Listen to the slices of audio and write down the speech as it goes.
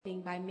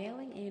paying by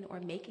mailing in or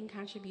making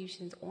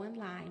contributions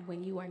online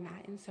when you are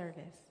not in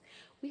service.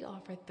 We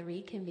offer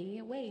 3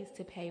 convenient ways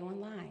to pay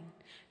online.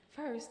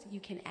 First, you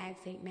can add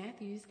St.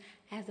 Matthews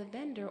as a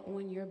vendor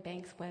on your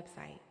bank's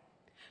website.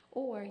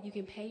 Or you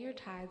can pay your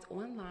tithes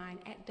online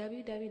at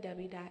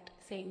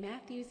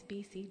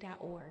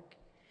www.stmatthewsbc.org.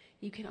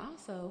 You can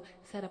also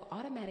set up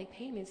automatic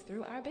payments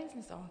through our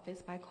business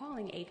office by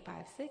calling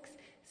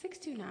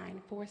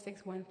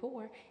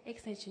 856-629-4614,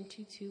 extension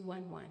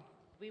 2211.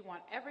 We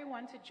want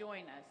everyone to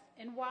join us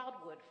in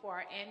Wildwood for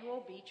our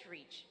annual Beach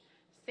Reach.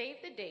 Save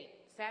the date,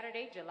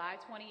 Saturday, July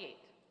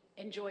 28th.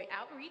 Enjoy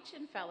outreach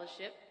and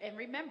fellowship, and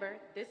remember,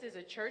 this is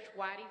a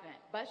church-wide event.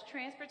 Bus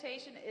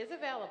transportation is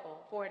available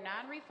for a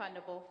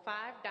non-refundable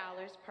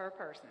 $5 per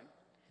person.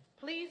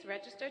 Please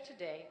register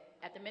today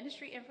at the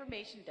Ministry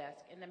Information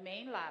Desk in the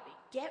main lobby.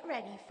 Get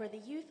ready for the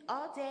Youth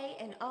All Day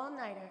and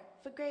All-Nighter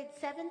for grades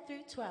 7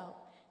 through 12.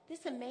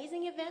 This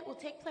amazing event will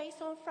take place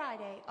on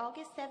Friday,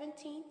 August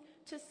 17th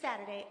to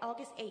Saturday,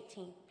 August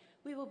 18th.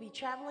 We will be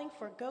traveling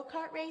for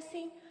go-kart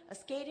racing, a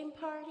skating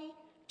party,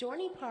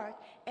 Dorney Park,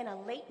 and a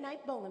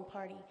late-night bowling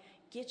party.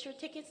 Get your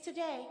tickets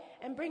today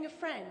and bring a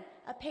friend.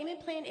 A payment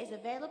plan is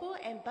available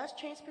and bus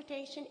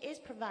transportation is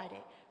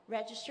provided.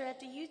 Register at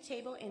the youth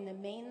table in the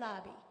main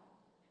lobby.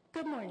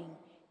 Good morning.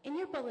 In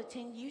your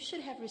bulletin, you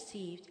should have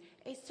received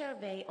a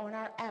survey on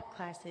our app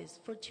classes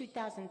for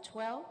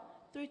 2012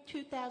 through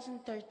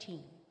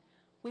 2013.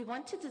 We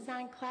want to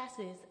design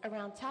classes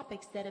around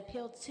topics that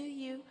appeal to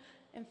you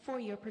and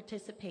for your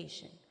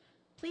participation.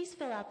 Please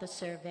fill out the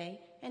survey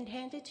and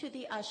hand it to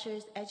the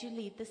ushers as you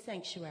leave the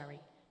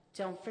sanctuary.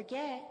 Don't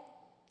forget.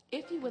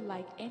 If you would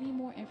like any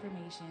more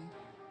information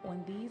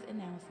on these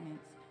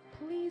announcements,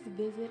 please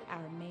visit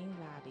our main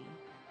lobby.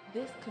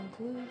 This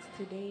concludes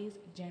today's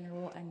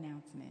general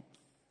announcements.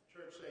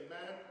 Church say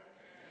amen.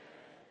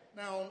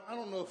 Now, I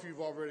don't know if you've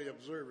already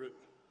observed it.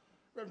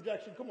 Reverend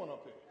Jackson, come on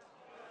up here.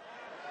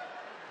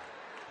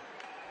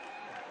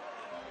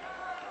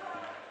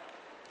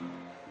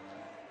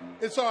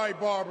 It's all right,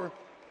 Barbara.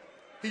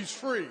 He's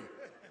free.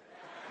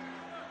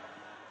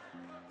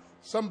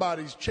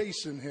 Somebody's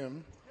chasing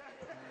him,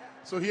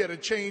 so he had to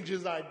change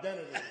his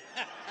identity.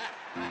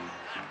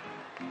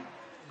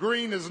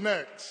 Green is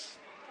next.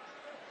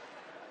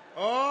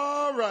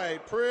 All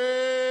right,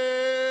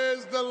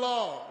 praise the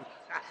Lord.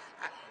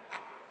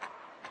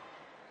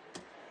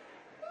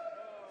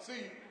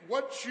 See,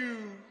 what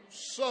you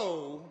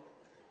sow,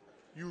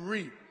 you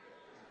reap.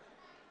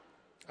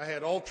 I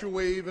had Ultra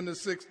Wave in the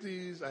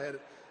 60s. I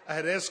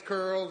had S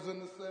curls in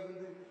the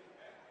 70s.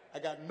 I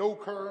got no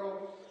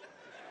curls. All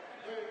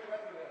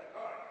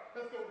right,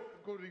 let's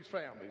go to these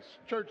families.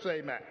 Church say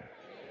amen.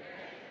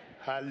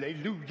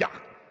 Hallelujah.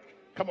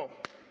 Come on.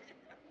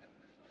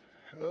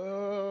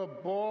 Oh,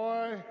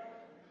 boy.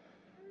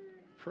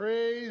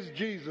 Praise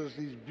Jesus.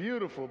 These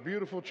beautiful,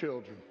 beautiful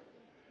children.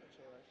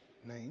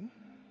 Name?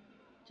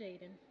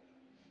 Jaden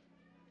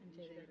and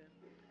Jada.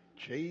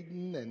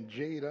 Jaden and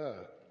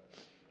Jada.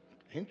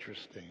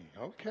 Interesting.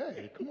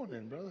 Okay. Come on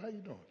in, brother. How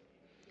you doing?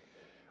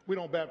 We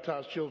don't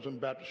baptize children in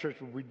Baptist Church,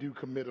 but we do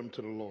commit them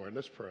to the Lord.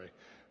 Let's pray.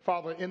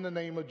 Father, in the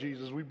name of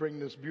Jesus, we bring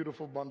this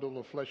beautiful bundle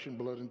of flesh and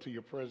blood into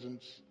your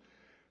presence,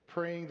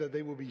 praying that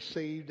they will be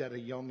saved at a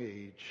young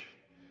age,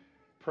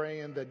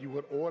 praying that you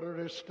would order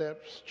their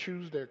steps,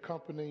 choose their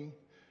company,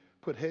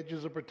 put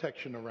hedges of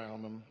protection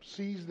around them,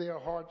 seize their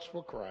hearts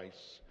for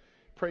Christ.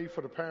 Pray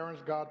for the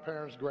parents,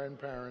 godparents,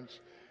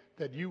 grandparents,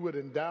 that you would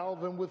endow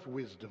them with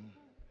wisdom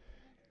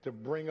to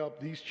bring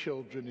up these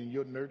children in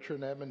your nurture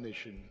and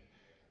admonition.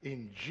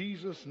 In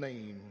Jesus'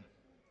 name,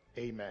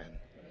 amen.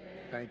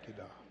 Thank you,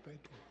 Doc. Thank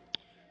you.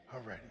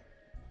 All righty.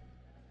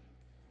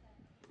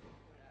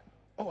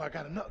 Oh, I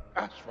got another.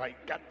 That's right.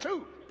 Got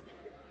 2.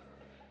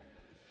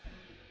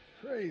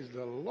 Praise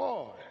the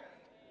Lord.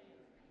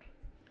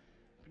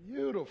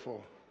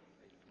 Beautiful.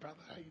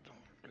 Brother, how you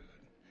doing? Good.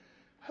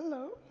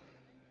 Hello.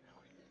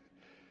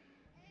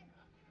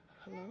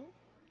 Hello.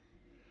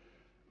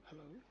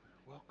 Hello.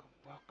 Welcome,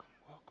 welcome,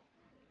 welcome.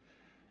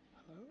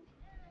 Hello.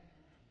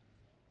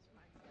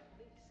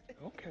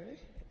 Okay.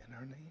 And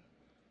her name?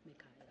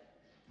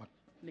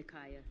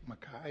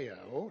 Micaiah.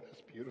 Oh,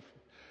 that's beautiful.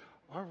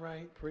 All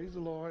right. Praise the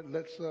Lord.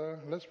 Let's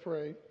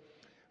pray.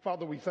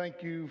 Father, we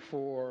thank you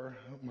for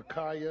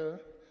Micaiah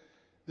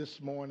this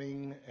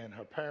morning and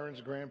her parents,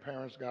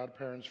 grandparents,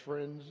 godparents,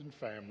 friends, and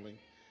family.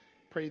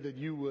 Pray that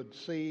you would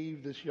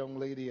save this young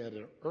lady at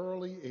an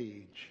early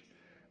age.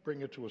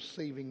 Bring her to a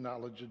saving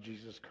knowledge of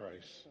Jesus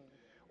Christ.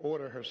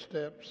 Order her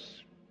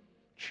steps.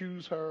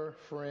 Choose her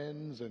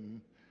friends and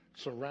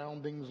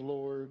surroundings,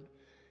 Lord,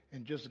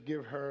 and just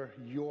give her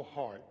your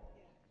heart,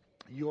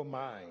 your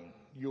mind,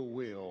 your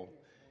will.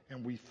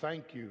 And we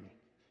thank you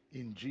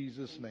in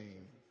Jesus'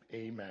 name.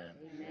 Amen.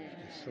 Amen.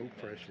 It's so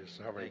precious.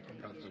 All right,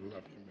 brothers, I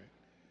love you, man.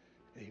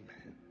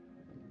 Amen.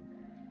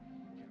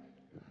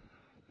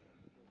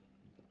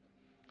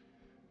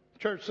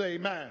 Church say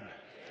amen. Amen.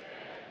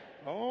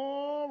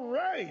 All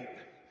right.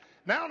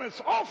 Now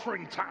it's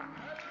offering time.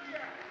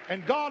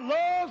 And God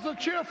loves a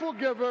cheerful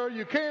giver.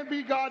 You can't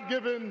be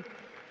God-given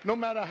No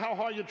matter how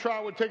hard you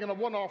try, we're taking up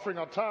one offering,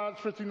 our tithes,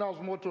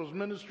 $15 more towards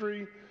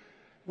ministry.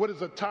 What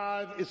is a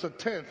tithe? It's a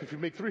tenth. If you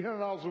make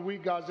 $300 a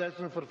week, God's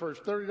asking for the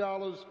first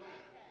 $30.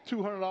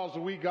 $200 a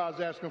week,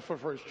 God's asking for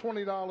the first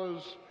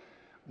 $20.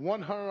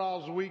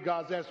 $100 a week,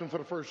 God's asking for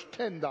the first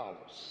 $10.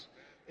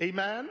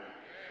 Amen?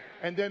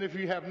 And then if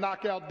you have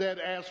knockout debt,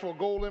 ask for a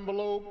gold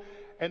envelope.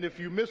 And if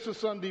you miss a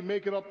Sunday,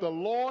 make it up. The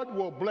Lord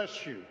will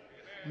bless you.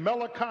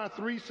 Malachi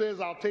 3 says,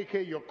 I'll take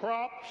care of your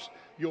crops,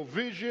 your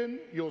vision,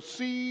 your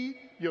seed,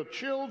 your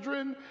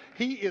children.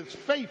 He is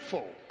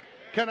faithful.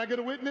 Can I get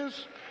a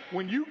witness?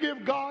 When you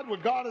give God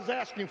what God is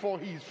asking for,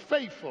 he's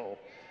faithful.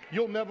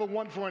 You'll never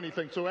want for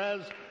anything. So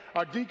as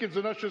our deacons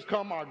and ushers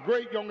come, our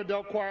great young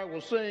adult choir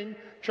will sing.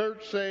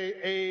 Church, say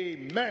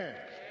amen.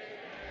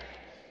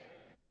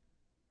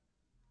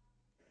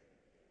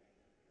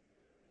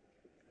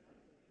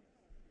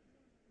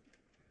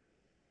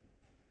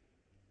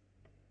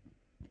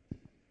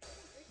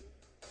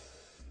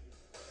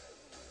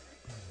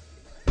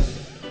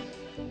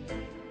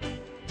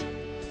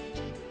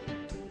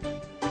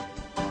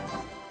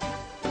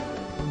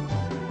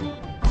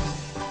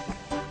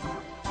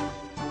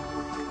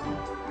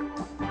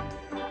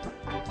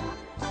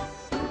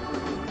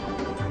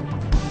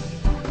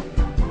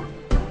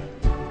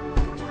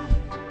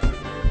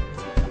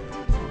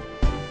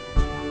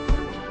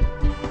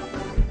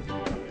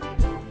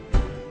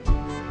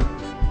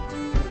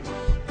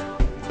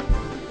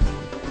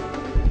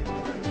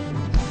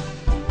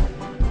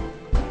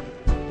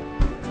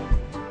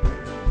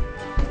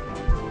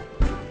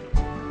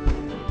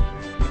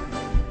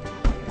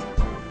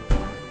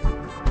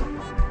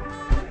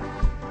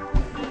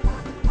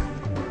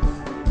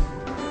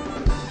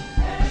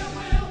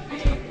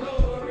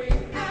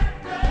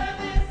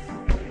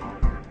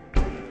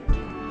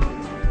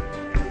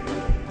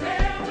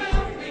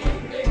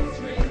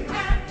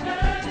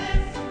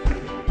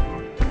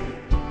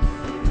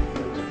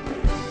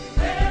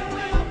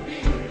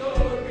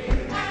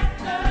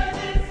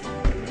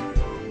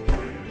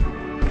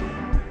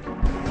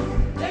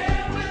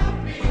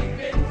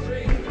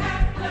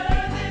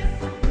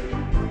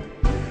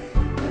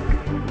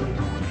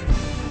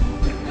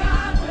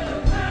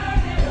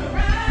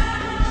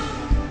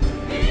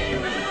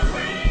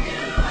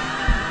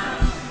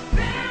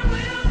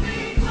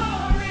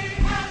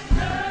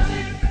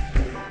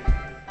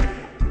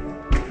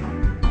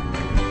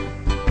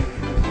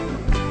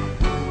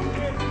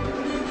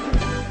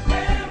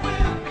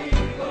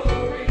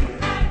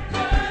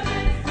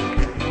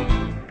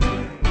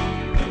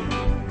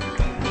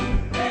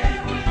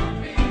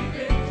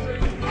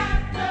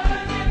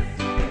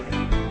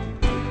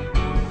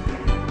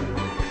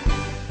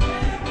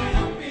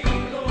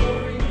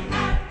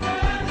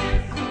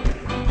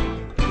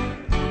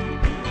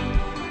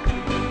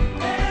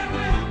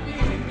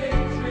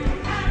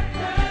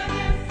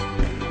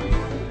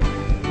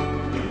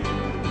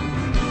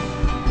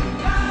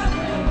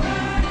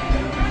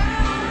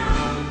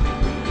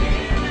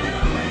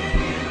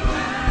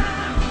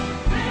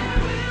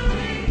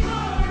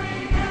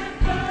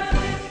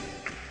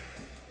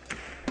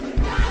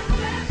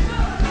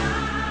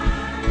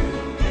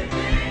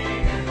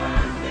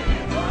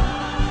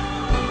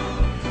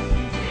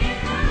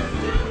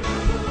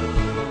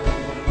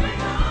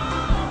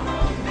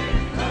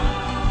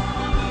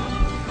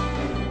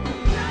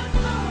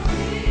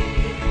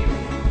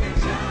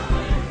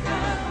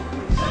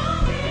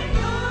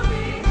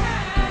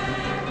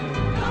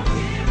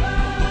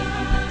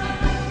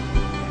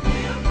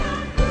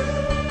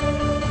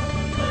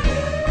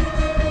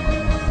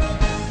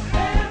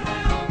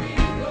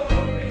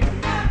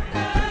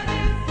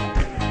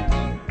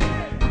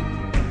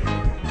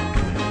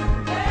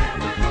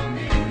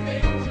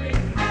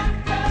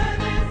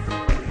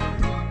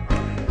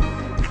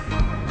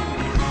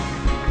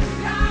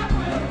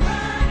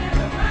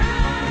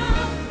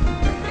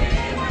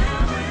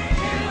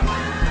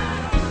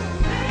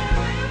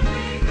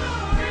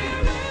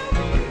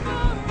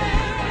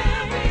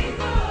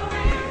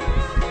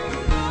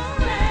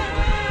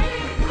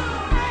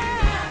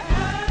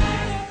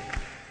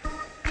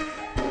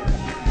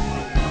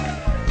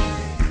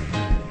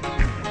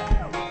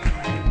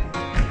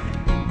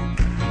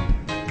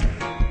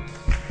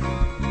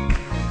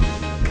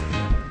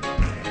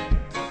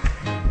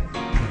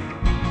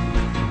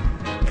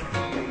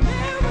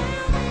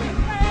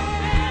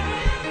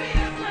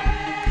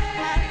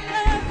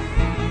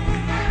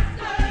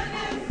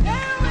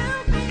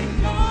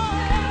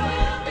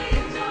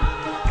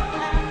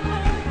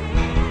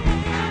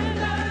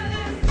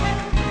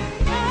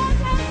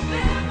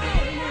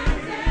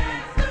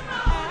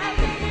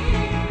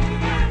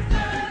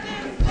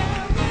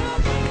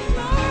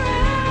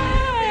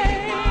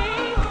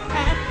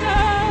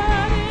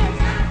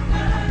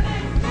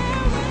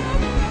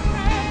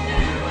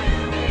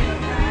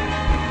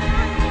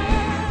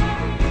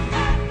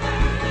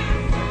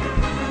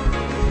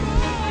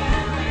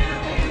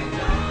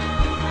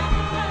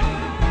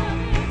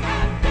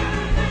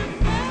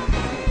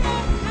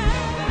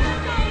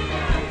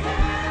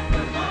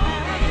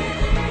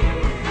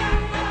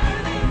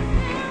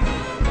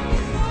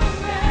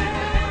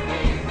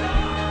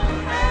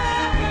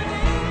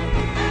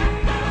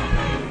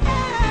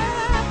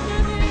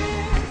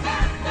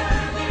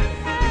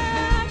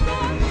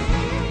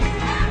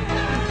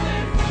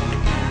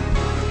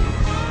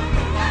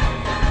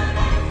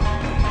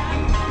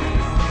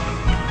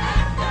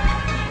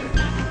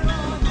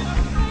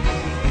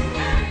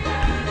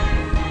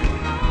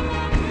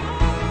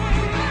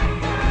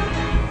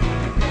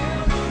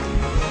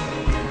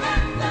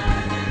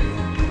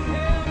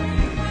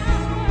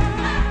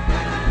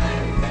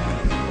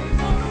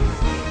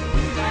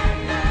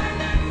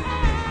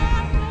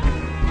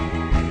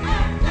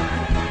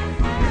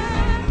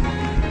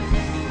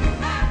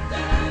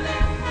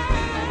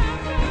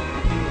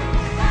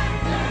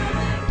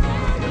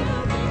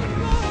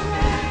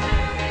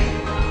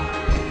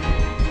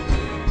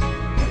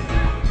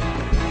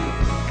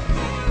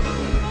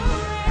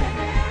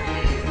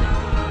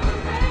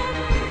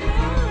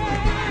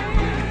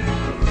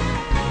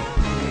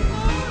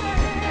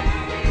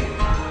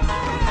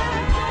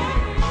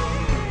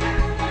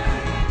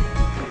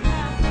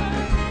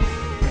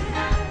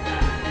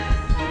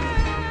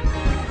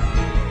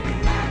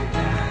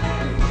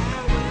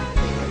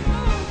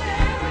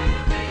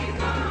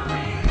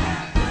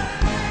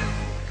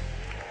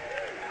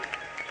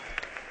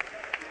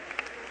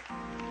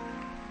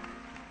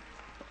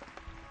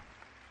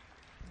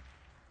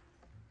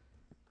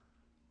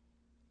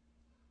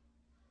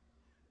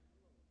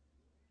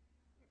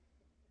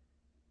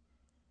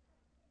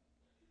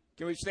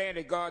 Can we stand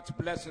that God's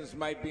blessings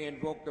might be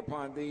invoked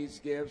upon these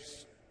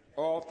gifts?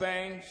 All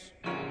things.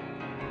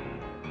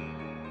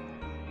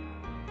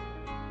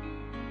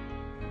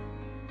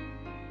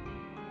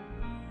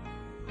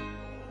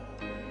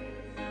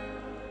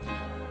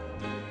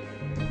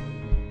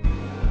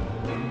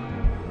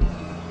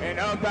 And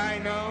of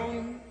thine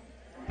own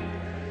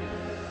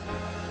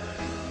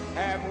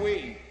have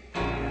we.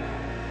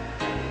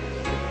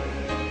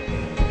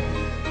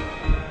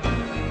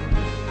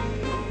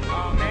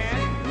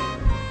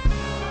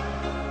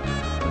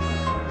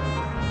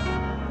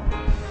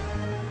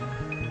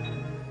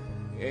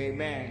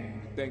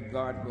 Amen. Thank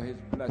God for his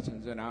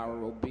blessings and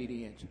our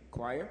obedience.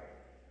 Choir.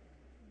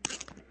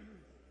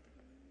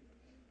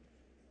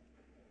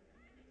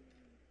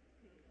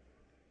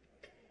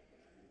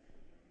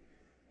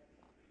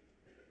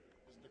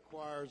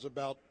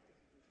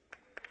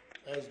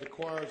 As the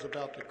choir is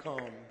about to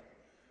come,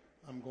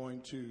 I'm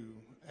going to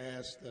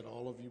ask that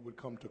all of you would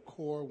come to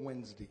Core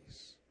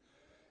Wednesdays.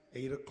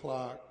 8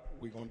 o'clock,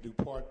 we're going to do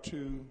part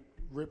 2,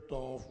 ripped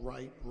off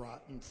ripe,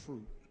 rotten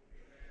fruit.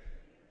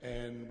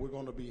 And we're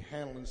going to be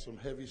handling some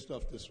heavy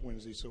stuff this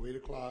Wednesday. So 8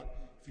 o'clock,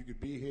 if you could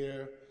be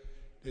here.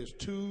 There's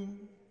 2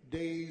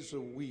 days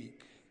a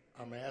week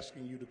I'm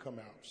asking you to come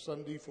out.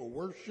 Sunday for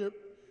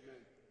worship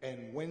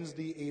and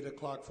Wednesday 8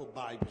 o'clock for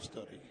Bible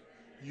study.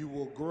 You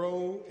will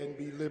grow and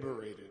be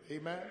liberated.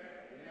 Amen?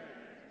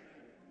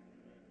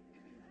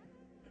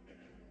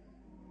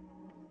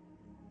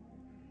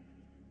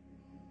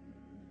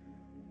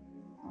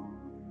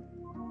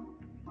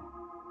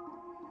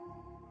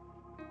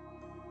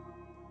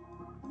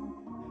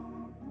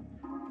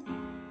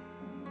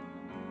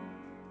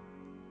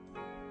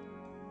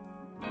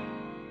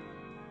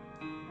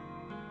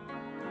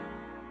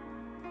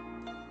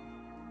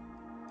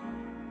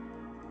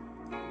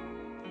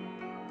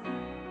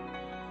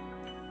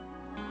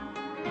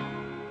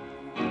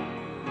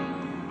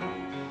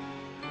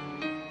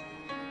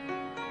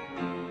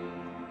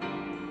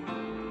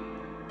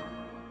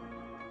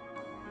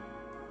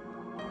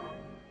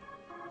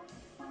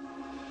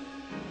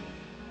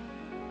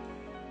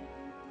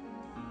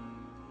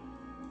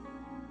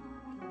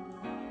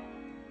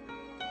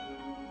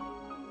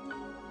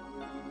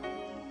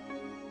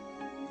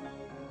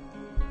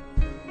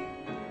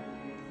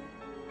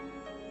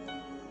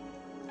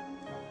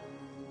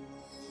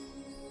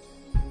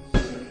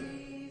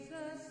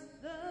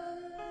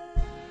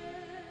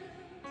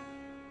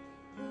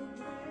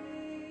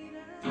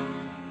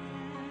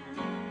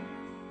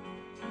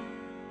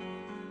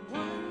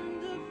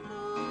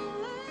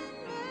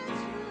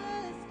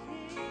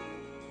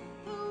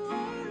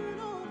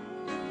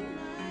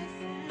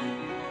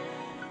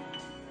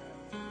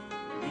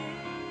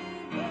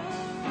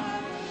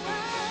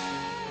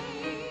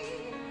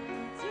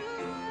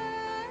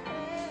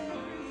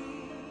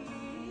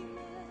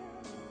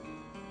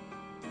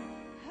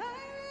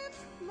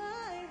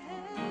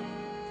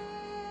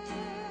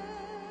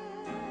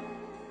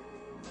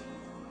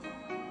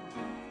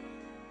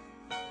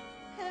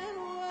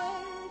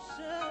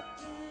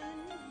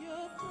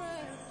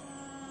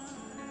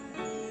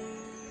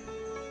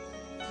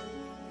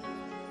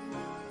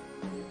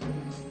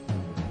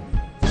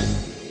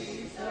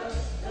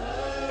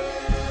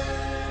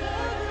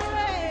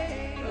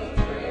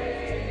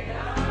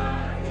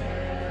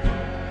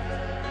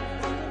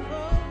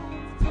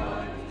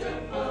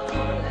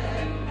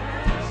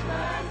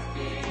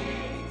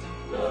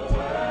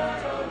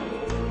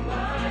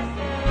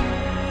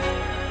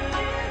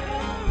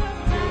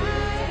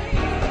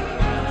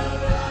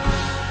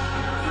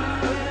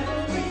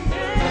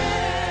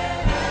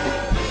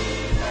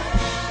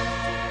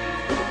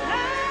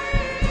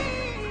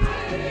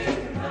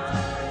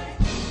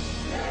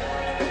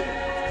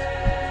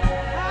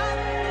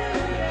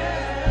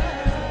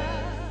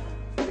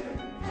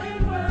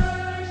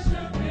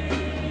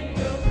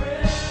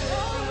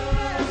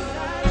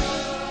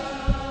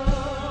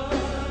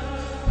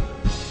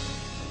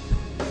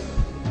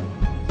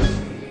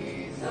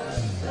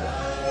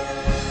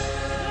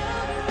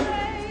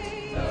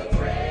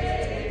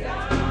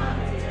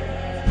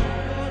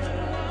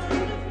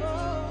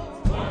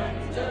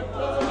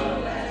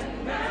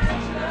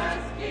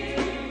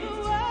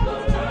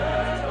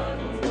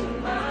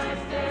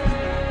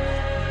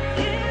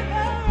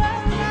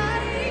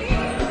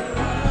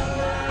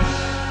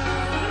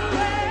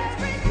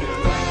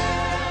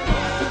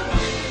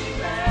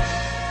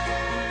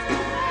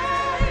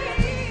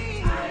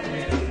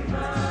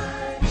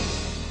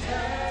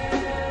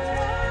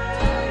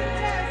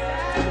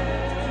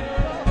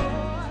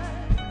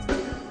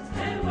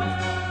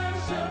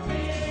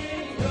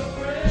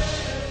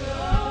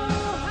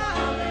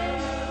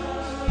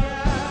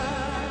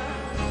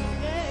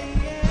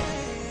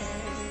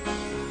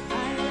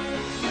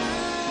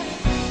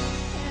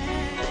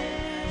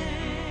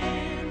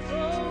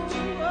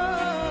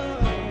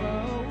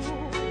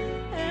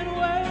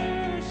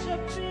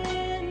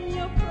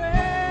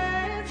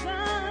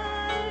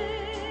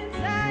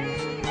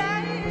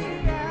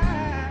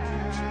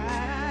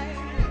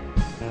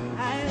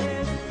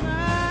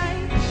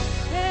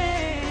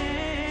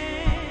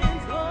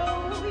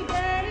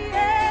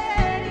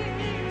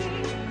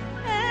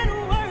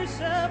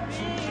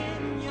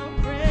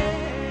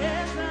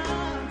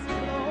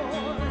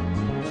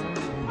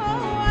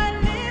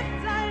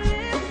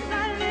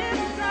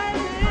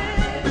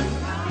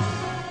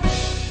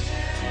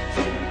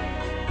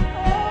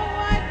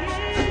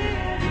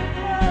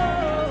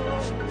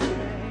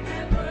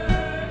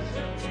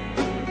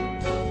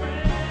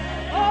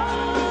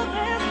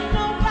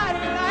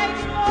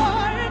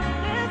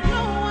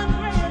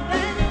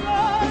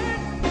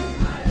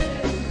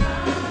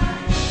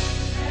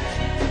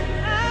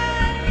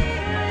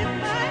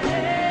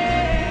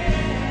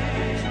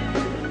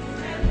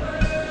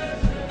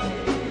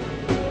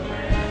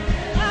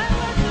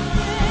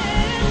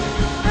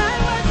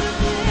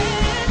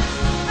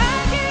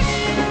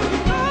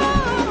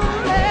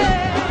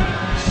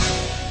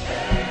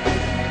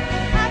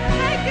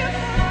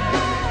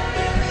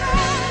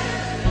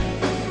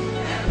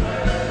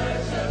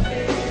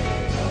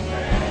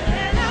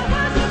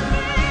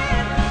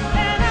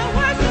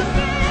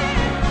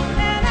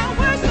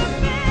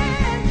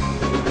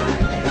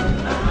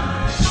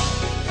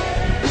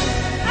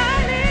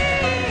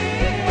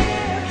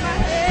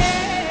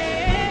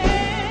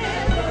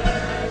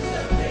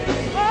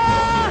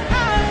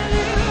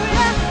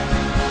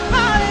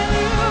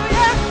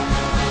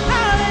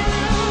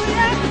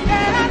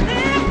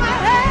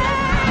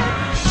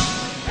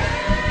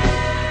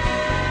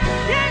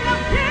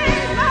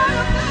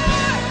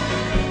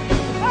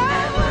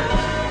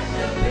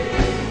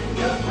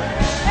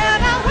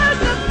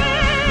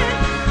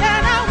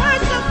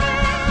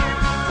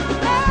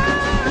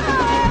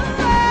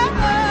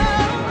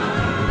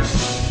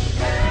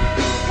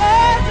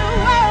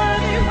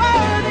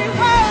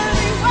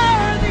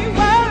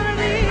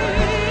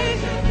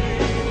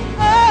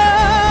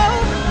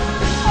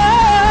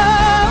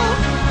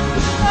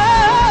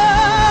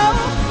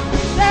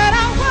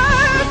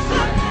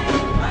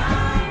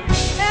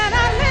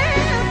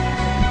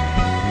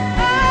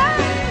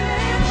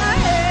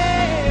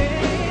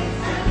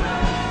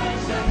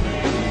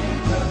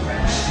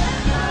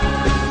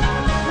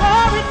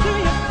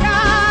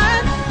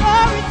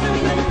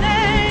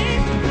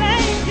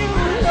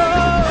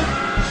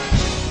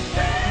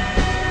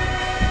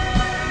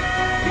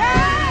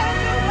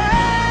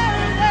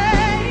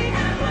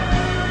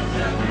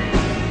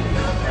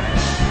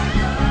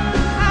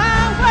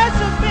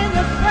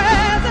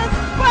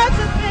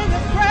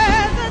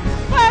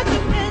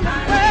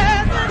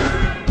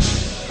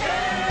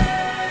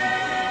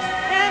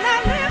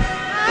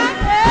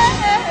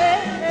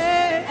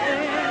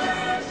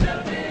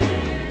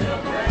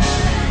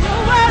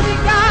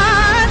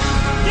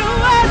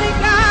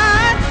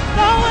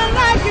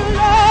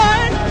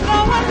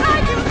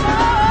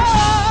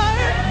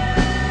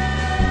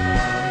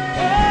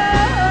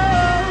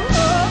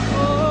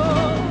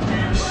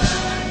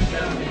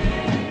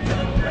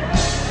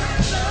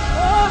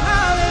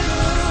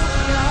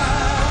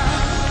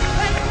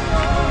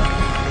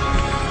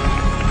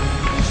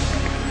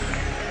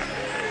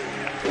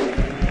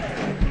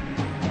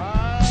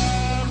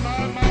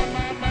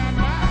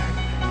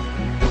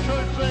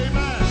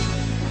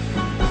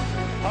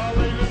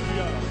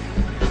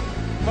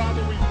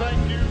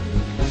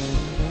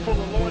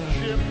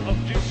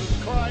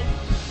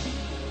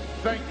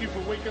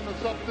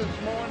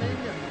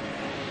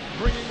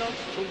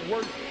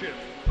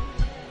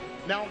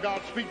 Now,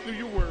 God, speak through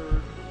your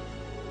word.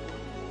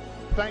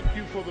 Thank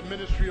you for the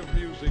ministry of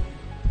music.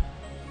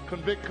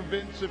 Convict,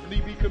 convince, if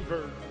need be,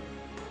 convert.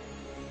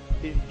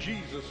 In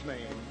Jesus'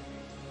 name,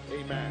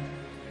 amen.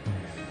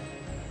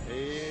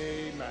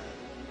 Amen.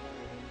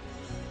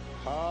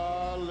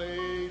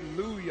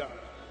 Hallelujah.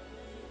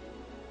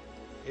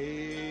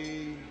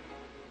 Amen.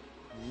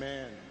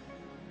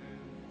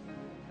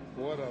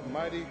 What a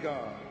mighty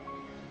God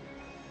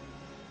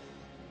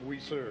we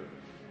serve.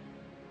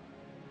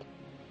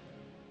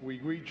 We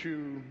greet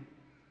you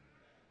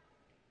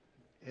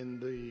in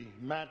the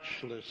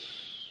matchless,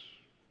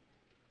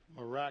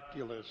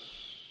 miraculous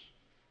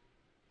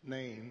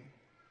name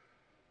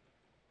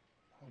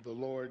of the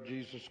Lord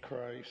Jesus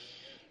Christ.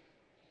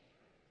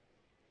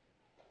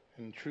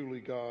 And truly,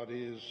 God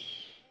is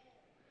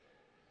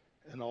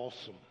an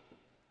awesome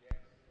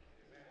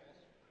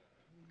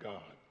God.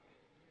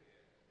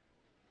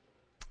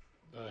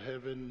 The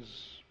heavens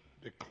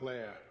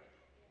declare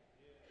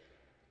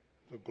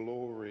the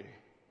glory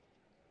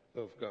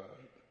of God,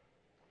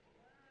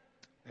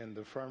 and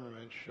the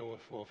firmament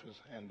showeth forth his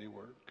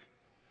handiwork.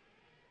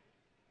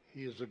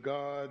 He is a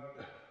God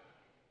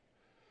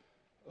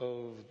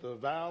of the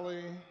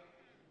valley,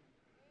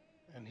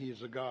 and he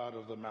is a God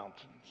of the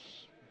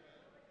mountains.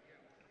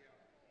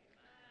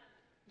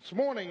 This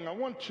morning, I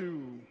want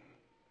to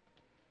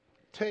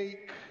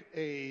take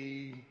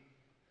a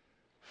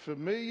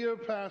familiar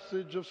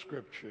passage of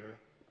Scripture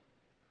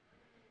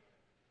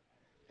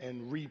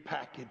and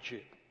repackage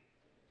it.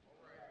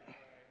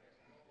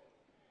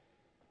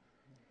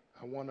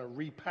 I want to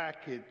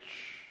repackage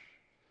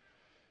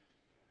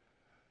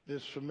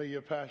this familiar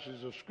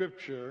passage of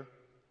Scripture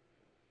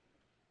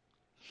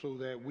so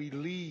that we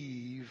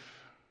leave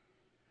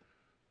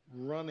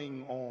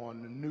running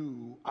on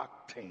new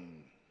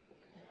octane.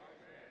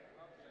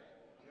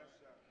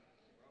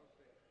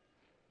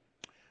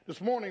 This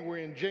morning we're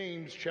in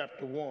James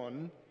chapter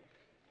 1.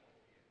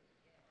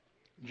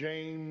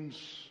 James,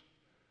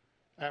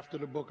 after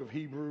the book of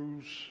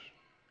Hebrews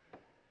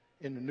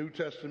in the New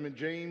Testament,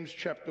 James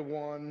chapter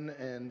 1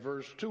 and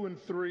verse 2 and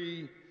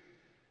 3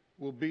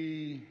 will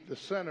be the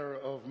center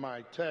of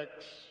my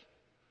text.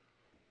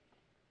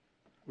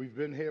 We've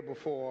been here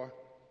before.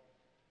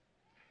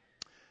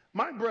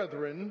 My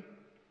brethren,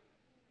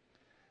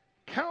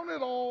 count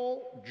it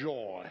all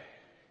joy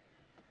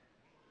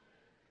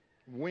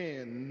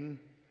when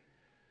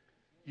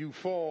you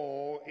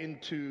fall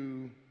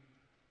into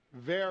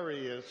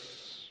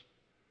various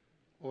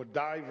or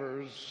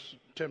divers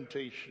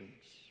temptations,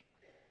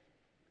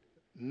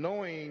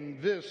 knowing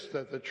this,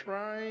 that the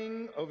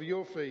trying of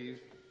your faith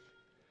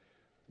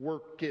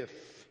worketh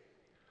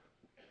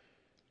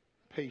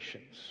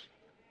patience.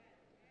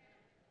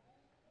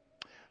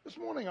 This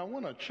morning I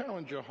want to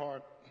challenge your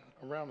heart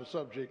around the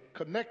subject,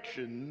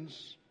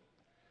 connections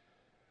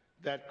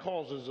that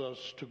causes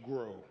us to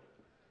grow.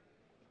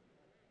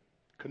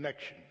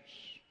 Connections.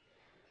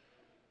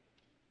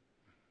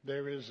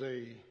 There is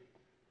a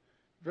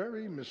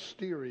very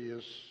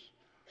mysterious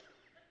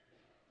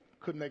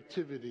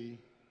connectivity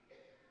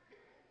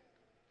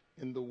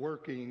in the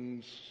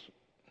workings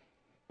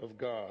of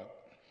God.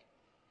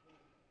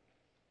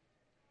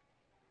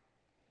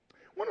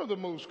 One of the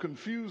most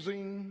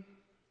confusing,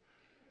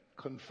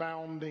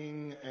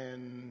 confounding,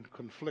 and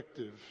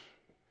conflictive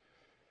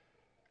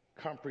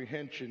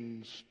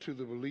comprehensions to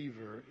the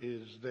believer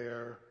is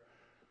their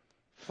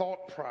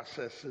thought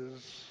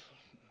processes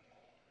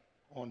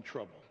on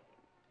trouble.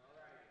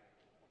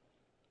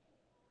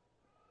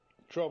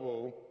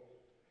 Trouble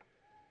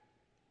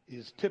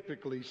is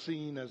typically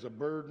seen as a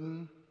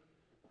burden,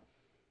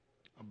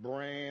 a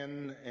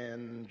brand,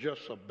 and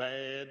just a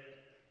bad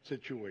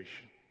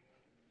situation.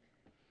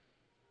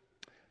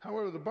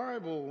 However, the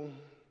Bible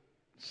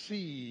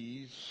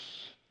sees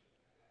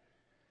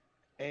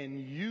and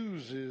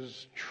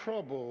uses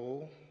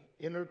trouble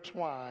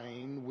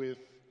intertwined with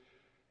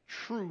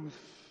truth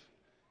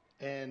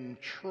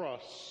and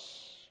trust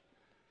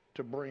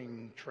to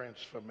bring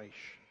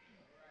transformation.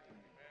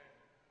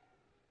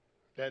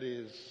 That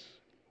is,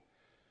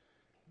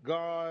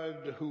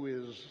 God, who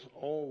is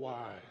all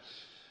wise,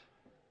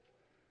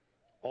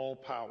 all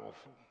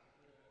powerful,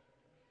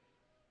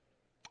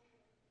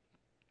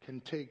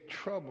 can take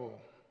trouble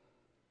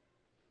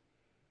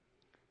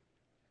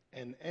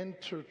and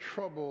enter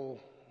trouble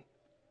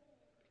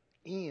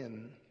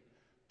into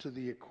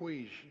the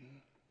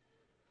equation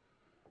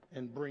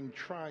and bring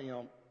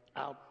triumph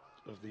out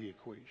of the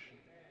equation.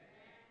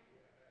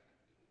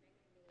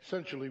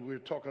 Essentially, we're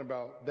talking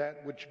about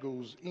that which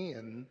goes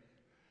in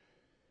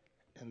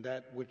and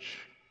that which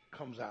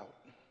comes out.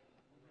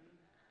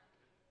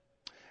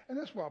 And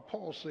that's why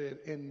Paul said,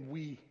 and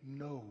we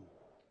know.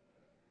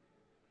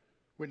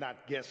 We're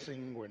not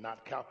guessing, we're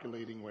not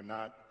calculating, we're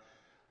not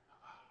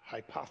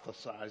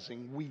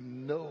hypothesizing. We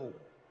know,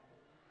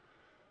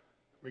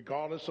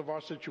 regardless of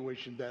our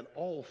situation, that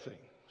all things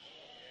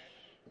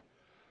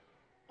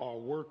are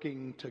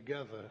working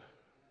together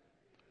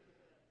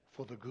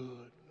for the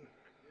good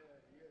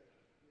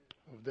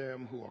of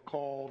them who are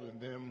called and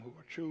them who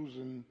are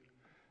chosen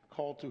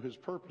called to his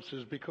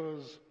purposes,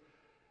 because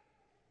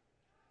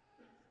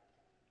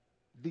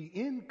the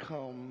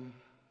income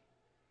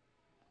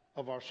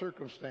of our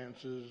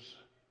circumstances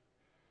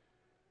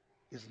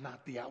is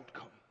not the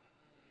outcome.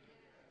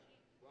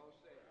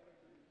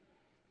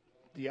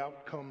 The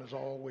outcome is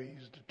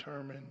always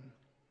determined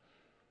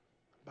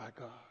by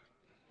God.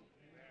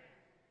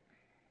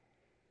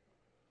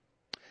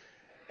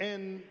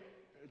 And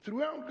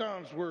throughout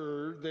God's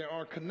word, there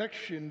are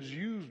connections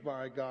used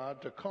by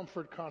God to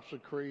comfort,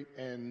 consecrate,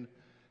 and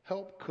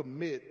help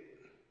commit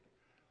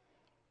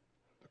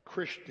the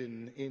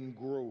Christian in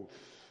growth.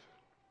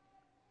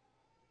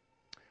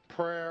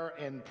 Prayer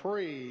and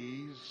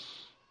praise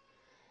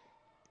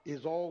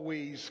is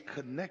always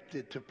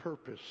connected to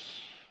purpose.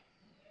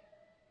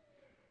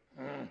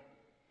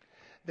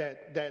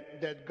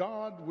 That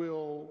God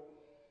will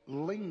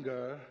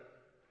linger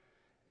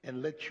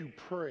and let you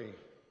pray.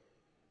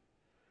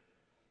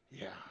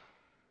 Yeah.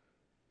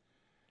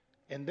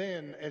 And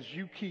then as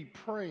you keep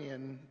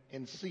praying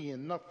and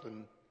seeing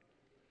nothing,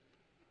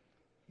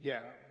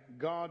 yeah,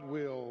 God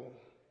will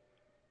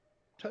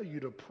tell you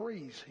to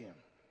praise him.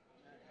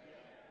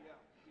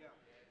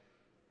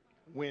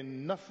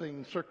 When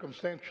nothing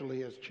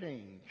circumstantially has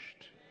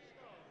changed.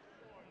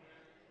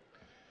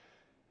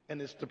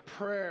 And it's the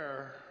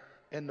prayer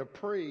and the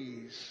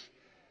praise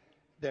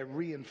that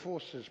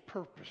reinforces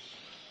purpose.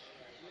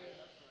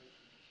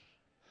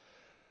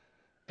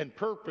 And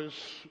purpose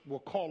will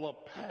call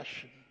up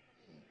passion.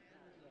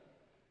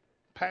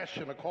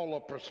 Passion will call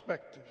up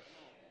perspective.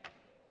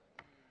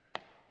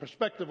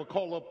 Perspective will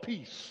call up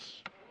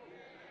peace.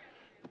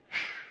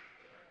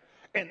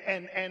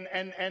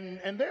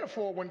 And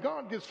therefore, when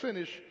God gets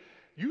finished,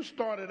 you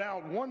started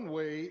out one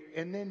way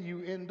and then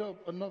you end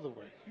up another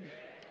way.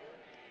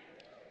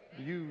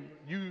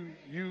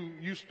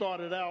 You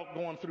started out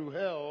going through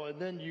hell and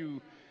then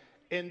you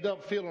end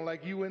up feeling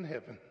like you in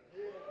heaven.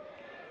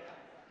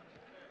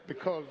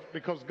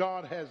 Because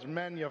God has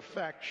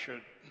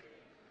manufactured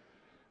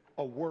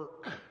a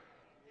work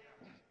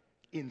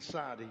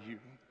inside of you.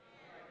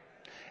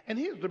 And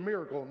here's the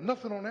miracle.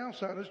 Nothing on the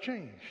outside has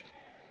changed.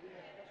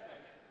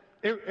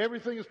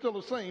 Everything is still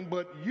the same,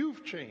 but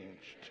you've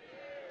changed.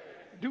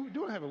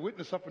 Do I have a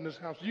witness up in this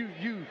house?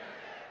 You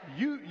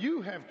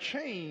have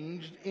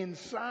changed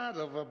inside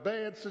of a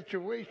bad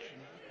situation.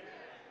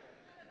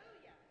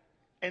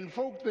 And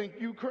folk think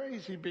you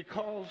crazy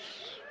because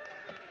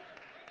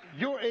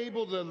you're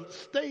able to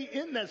stay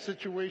in that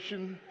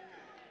situation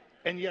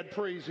and yet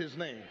praise his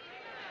name.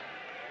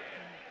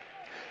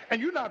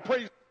 And you're not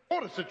praising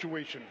for the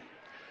situation.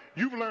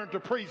 You've learned to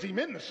praise him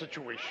in the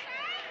situation.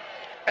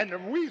 And the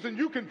reason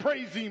you can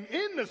praise him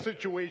in the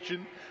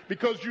situation,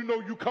 because you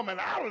know you're coming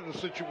out of the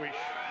situation.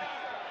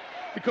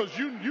 Because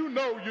you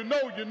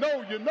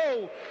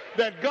know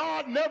that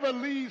God never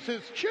leaves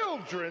his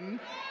children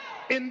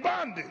in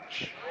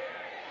bondage.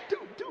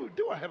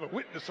 Do I have a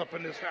witness up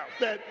in this house?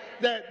 That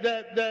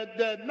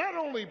not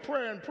only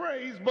prayer and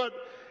praise, but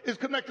is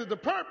connected to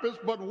purpose,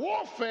 but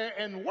warfare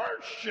and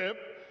worship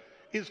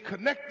is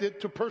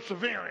connected to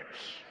perseverance.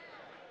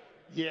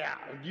 Yeah,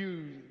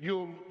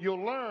 you'll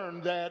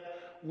learn that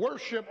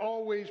worship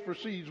always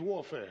precedes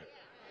warfare.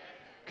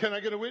 Can I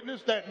get a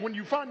witness? That when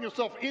you find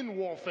yourself in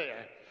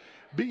warfare,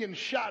 being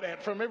shot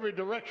at from every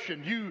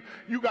direction,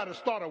 you got to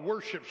start a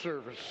worship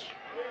service.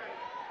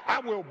 I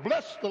will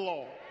bless the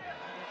Lord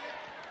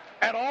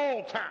at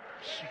all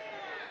times.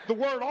 The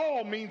word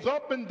all means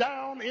up and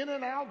down, in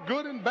and out,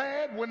 good and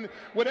bad. When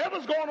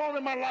whatever's going on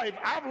in my life,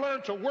 I've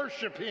learned to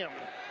worship him.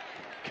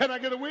 Can I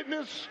get a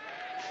witness?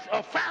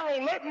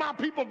 Pharaoh, let my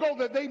people go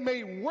that they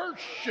may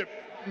worship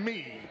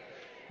me.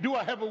 Do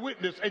I have a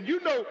witness? And you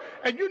know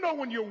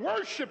when you're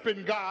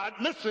worshiping God,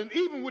 listen,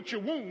 even with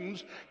your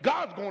wounds,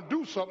 God's going to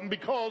do something,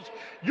 because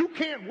you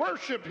can't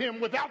worship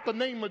him without the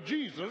name of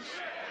Jesus.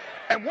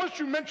 And once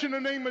you mention the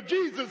name of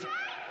Jesus,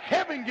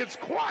 heaven gets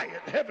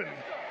quiet. Heaven,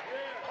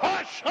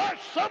 hush, hush,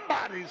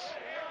 somebody's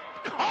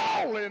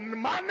calling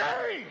my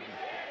name.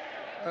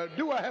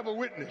 Do I have a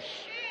witness?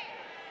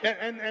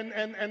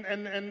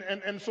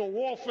 And so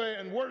warfare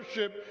and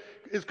worship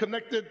is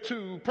connected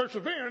to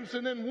perseverance,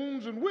 and then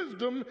wounds and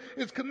wisdom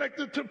is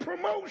connected to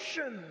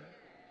promotion.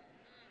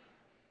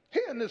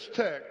 Here in this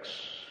text,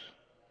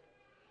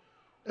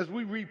 as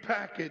we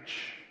repackage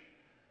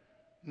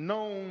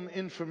known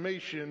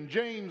information,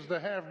 James, the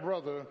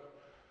half-brother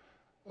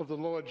of the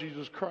Lord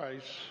Jesus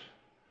Christ,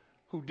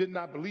 who did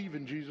not believe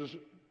in Jesus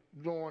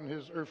during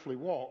his earthly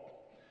walk,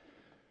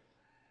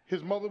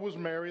 his mother was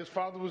Mary, his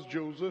father was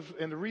Joseph,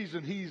 and the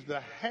reason he's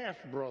the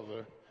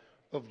half-brother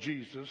of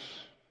Jesus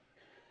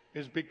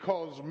is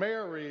because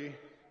Mary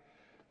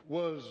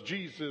was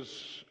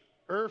Jesus'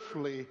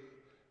 earthly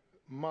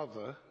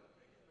mother,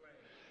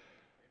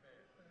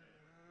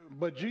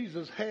 but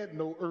Jesus had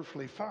no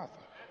earthly father.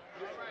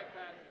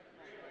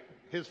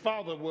 His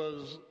father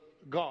was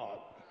God.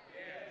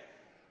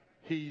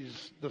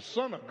 He's the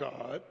Son of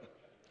God,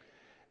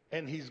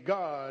 and he's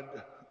God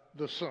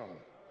the Son.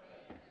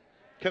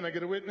 Can I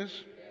get a witness?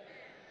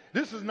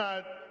 This is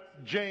not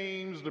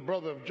James, the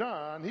brother of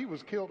John. He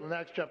was killed in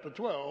Acts chapter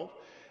 12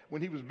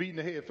 when he was beaten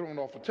the head, thrown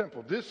off the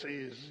temple. This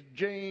is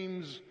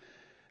James,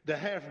 the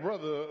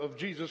half-brother of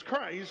Jesus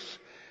Christ.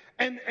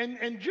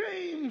 And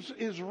James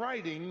is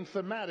writing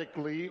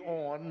thematically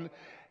on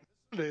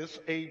this,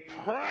 a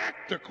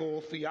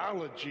practical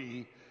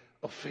theology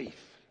of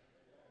faith.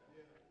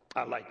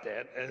 I like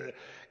that.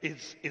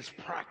 It's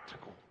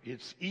practical.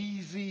 It's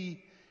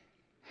easy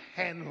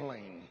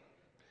handling.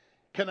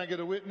 Can I get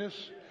a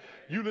witness?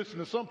 You listen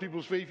to some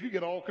people's faith, you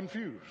get all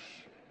confused.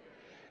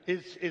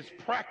 It's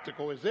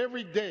practical. It's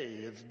every day.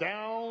 It's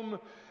down,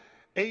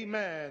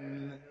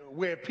 amen,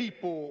 where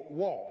people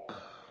walk.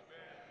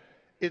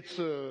 It's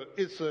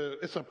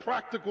a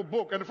practical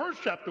book. In the first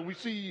chapter, we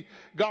see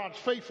God's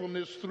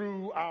faithfulness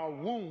through our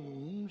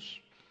wounds.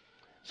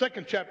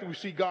 Second chapter, we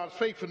see God's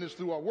faithfulness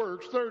through our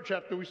works. Third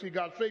chapter, we see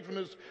God's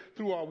faithfulness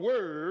through our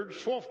words.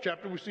 Fourth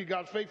chapter, we see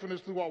God's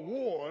faithfulness through our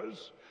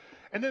wars.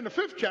 And then the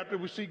fifth chapter,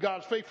 we see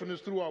God's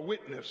faithfulness through our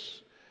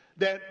witness.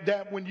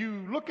 That when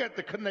you look at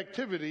the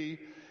connectivity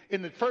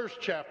in the first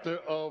chapter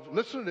of,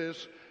 listen to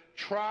this,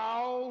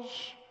 trials,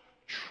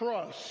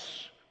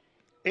 trust,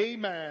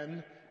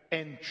 amen,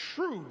 and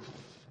truth,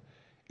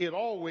 it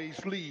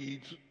always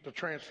leads to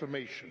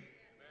transformation.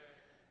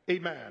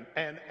 Amen.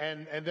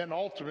 And then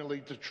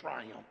ultimately to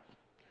triumph.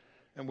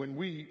 And when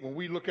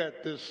we look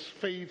at this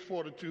faith,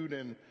 fortitude,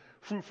 and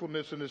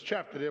fruitfulness in this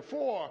chapter, there are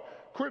four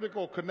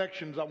critical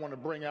connections I want to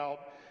bring out.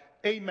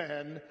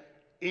 Amen.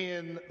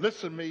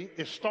 Listen to me,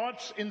 it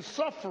starts in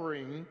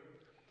suffering,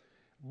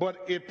 but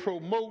it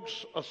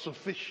promotes a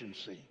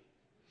sufficiency.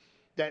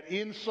 That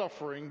in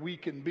suffering we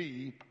can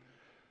be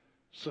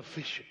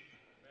sufficient.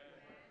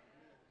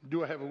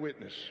 Do I have a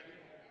witness?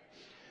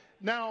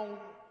 Now,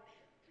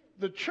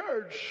 the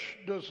church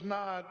does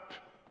not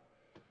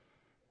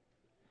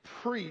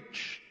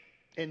preach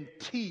and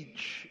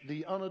teach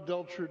the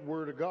unadulterated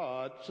word of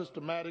God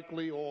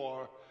systematically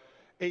or,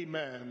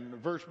 amen,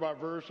 verse by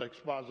verse,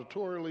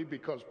 expositorily,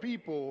 because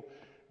people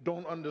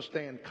don't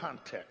understand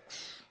context.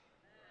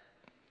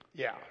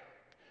 Yeah.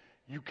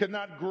 You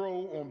cannot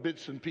grow on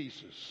bits and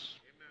pieces.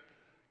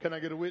 Can I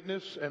get a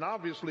witness? And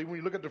obviously, when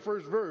you look at the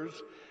first verse,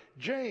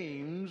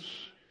 James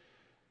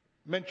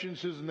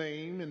mentions his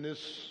name in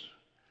this,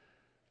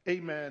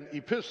 amen,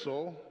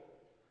 epistle,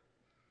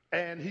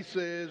 and he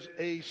says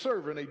a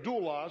servant, a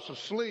doulos, a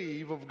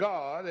slave of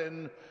God,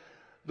 and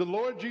the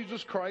Lord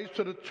Jesus Christ,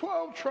 to the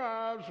 12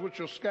 tribes which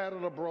are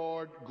scattered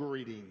abroad,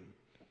 greeting.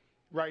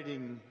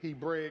 Writing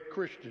Hebraic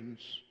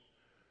Christians,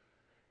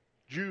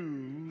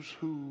 Jews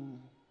who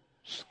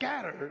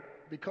scattered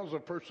because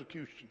of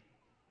persecution.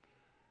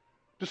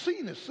 The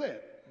scene is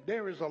set.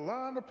 There is a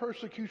lot of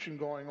persecution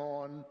going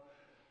on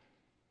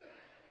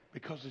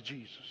because of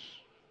Jesus.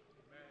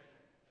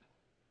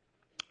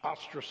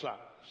 Ostracized.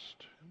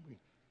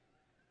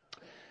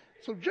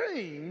 So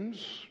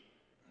James,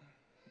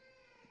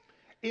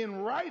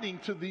 in writing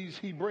to these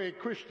Hebraic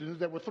Christians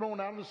that were thrown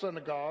out of the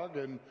synagogue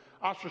and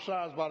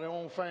ostracized by their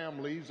own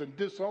families and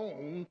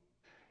disowned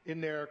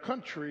in their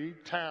country,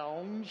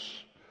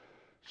 towns,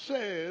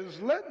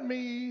 says, let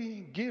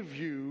me give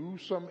you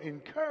some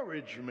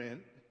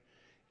encouragement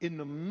in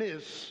the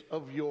midst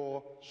of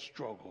your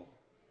struggle.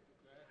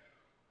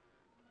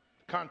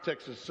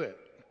 Context is set.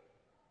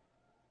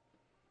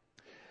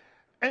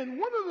 And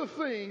one of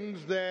the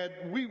things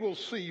that we will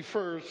see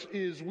first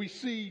is we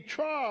see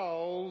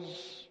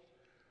trials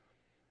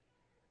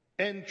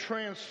and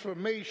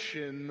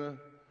transformation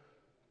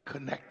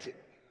connected.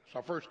 It's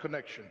our first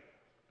connection.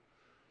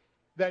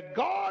 That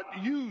God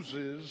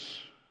uses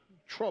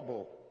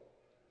trouble,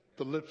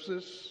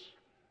 thlipsis,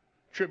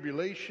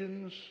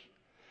 tribulations,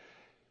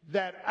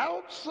 that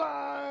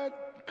outside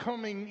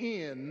coming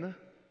in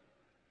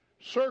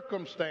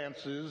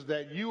circumstances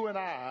that you and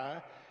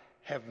I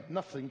have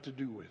nothing to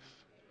do with.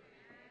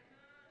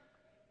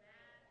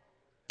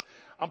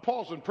 I'm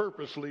pausing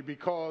purposely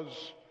because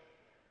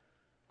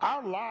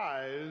our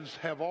lives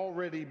have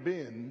already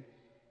been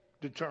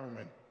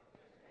determined.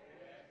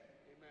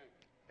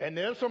 And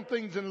there's some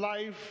things in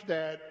life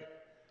that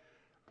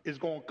is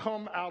going to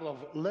come out of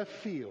left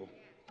field.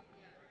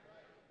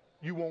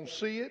 You won't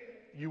see it,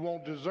 you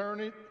won't discern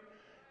it,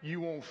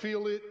 you won't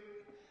feel it,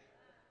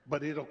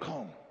 but it'll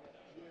come.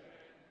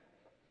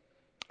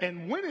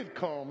 And when it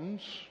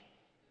comes,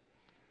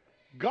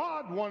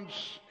 God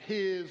wants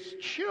his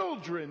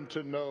children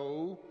to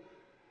know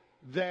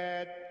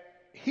that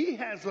he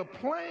has a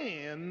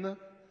plan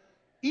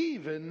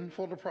even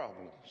for the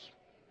problems.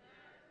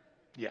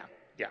 Yeah.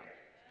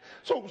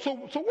 So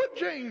what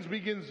James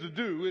begins to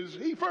do is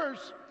he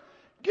first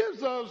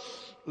gives us,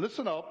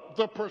 listen up,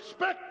 the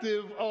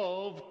perspective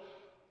of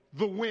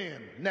the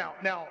win.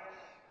 Now,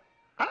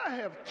 I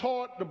have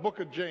taught the book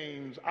of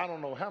James, I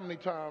don't know how many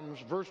times,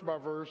 verse by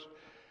verse.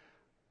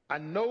 I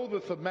know the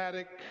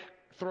thematic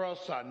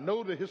thrust, I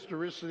know the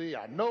historicity,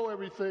 I know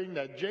everything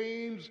that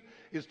James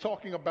is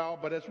talking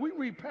about, but as we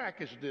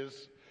repackage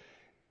this,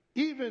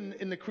 even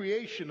in the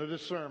creation of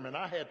this sermon,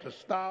 I had to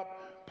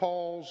stop,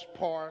 pause,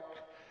 park,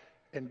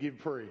 and give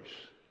praise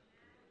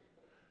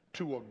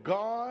to a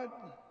God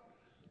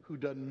who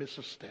doesn't miss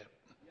a step.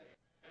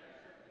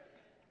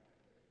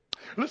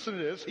 Listen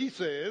to this. He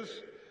says,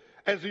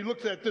 as he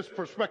looks at this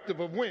perspective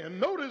of when,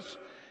 notice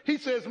he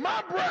says,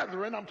 my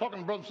brethren, I'm talking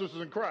to brothers and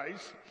sisters in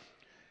Christ,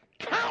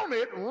 count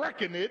it,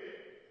 reckon it,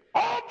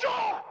 all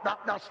joy.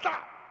 Now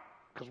stop,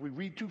 because we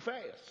read too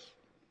fast.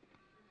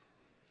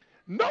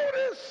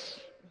 Notice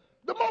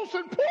the most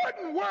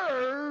important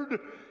word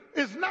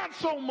is not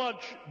so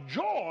much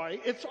joy,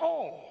 it's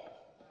all.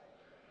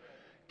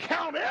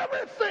 Count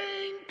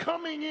everything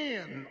coming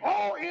in,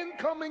 all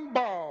incoming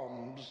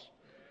bombs.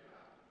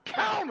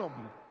 Count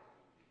them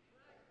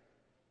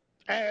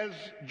as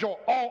joy.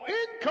 All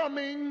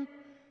incoming,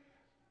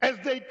 as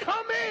they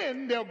come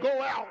in, they'll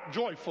go out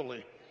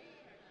joyfully.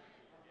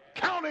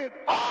 Count it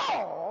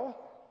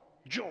all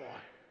joy.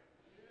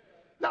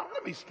 Now,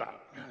 let me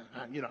stop.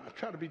 I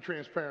try to be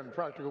transparent and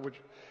practical with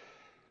you.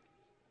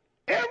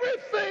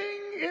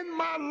 Everything in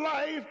my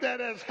life that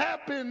has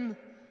happened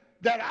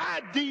that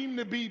I deem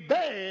to be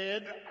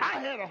bad, I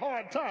had a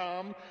hard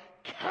time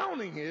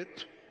counting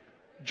it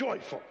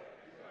joyful.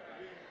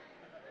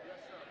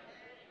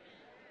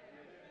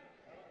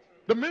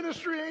 The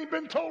ministry ain't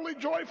been totally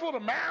joyful. The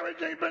marriage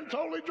ain't been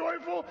totally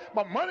joyful.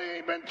 My money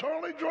ain't been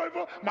totally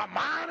joyful. My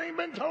mind ain't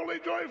been totally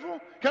joyful.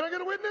 Can I get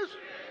a witness?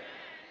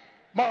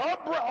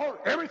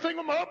 Everything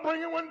with my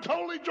upbringing wasn't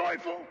totally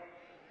joyful.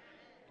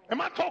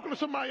 Am I talking to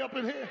somebody up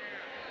in here?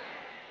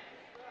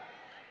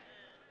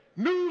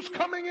 News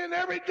coming in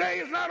every day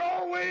is not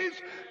always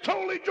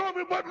totally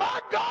joyful, but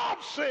my God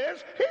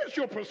says, here's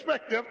your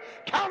perspective,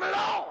 count it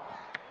all.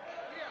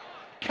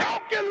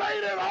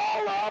 Calculate it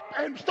all up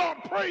and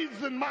start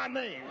praising my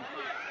name.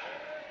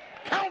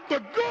 Count the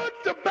good,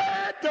 the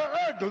bad, the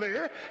ugly,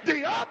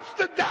 the ups,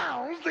 the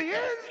downs, the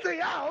ins, the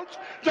outs,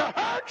 the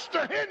hurts,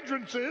 the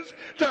hindrances,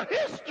 the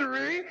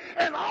history,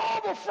 and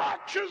all the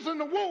fractures and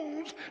the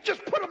wounds.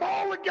 Just put them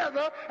all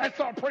together and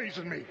start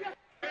praising me.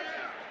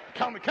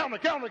 Count it, count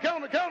it, count it,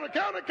 count it, count it,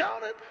 count it,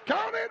 count it,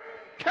 count it,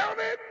 count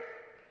it.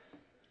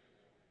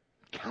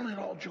 Count it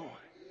all joy.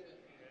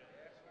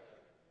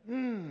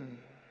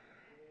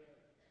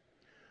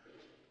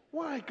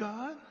 Why,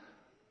 God?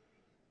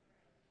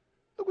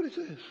 Look what it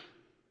says.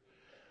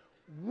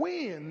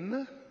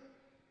 When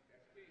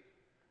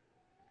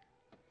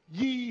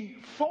ye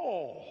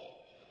fall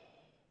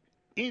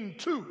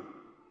into,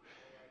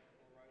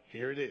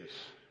 here it is.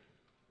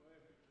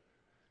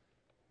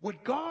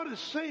 What God is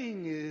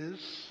saying is,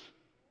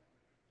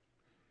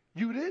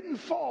 you didn't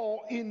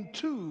fall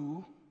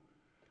into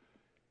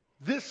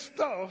this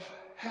stuff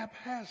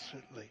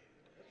haphazardly.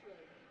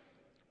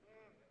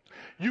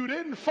 You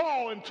didn't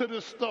fall into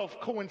this stuff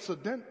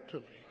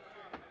coincidentally.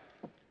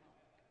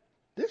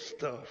 This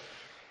stuff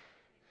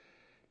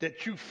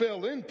that you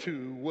fell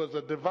into was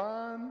a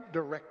divine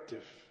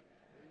directive.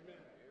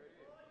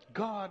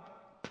 God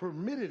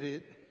permitted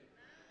it.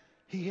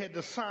 He had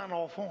to sign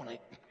off on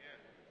it.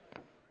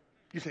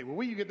 You say, well,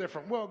 where you get that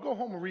from? Well, go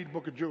home and read the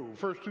book of Job,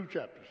 first 2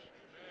 chapters.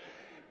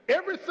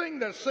 Everything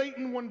that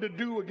Satan wanted to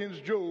do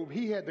against Job,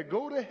 he had to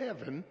go to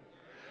heaven,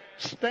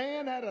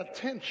 stand at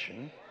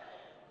attention,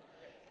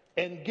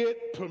 and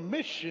get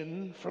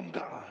permission from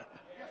God.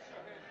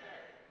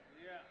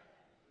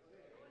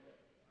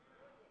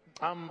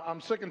 I'm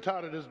sick and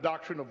tired of this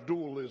doctrine of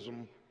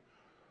dualism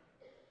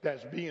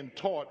that's being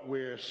taught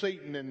where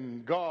Satan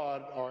and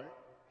God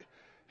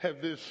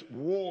have this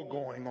war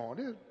going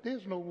on.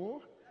 There's no war.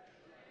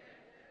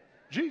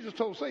 Jesus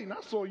told Satan,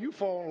 I saw you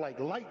fall like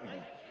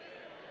lightning.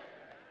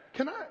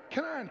 Can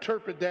I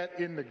interpret that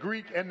in the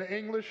Greek and the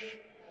English?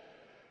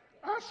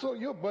 I saw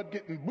your butt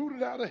getting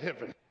booted out of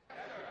heaven.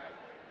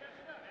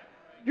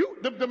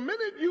 The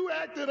minute you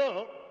acted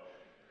up,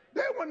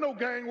 there wasn't no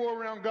gang war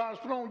around God's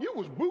throne. You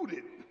was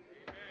booted.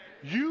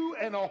 You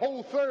and a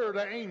whole third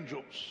of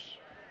angels.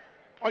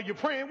 Are you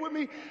praying with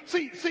me?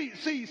 See,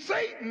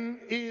 Satan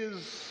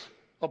is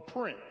a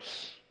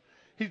prince.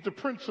 He's the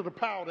prince of the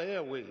power of the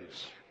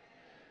airways.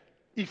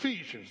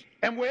 Ephesians.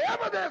 And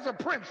wherever there's a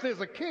prince,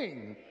 there's a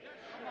king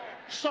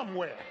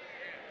somewhere.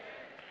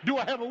 Do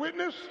I have a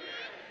witness?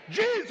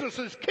 Jesus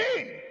is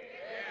king.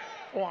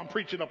 Oh, I'm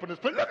preaching up in this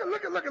place. Look.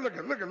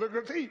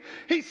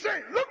 He's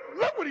saying,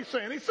 look what he's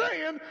saying. He's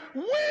saying,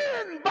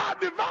 when by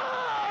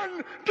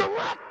divine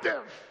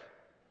directive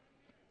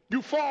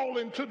you fall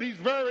into these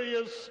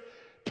various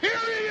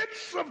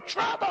periods of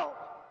trouble.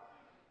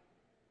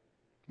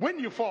 When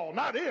you fall,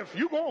 not if,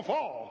 you're going to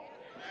fall.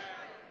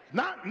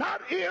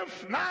 Not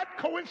if, not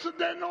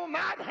coincidental,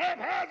 not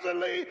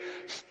haphazardly.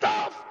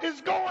 Stuff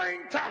is going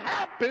to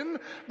happen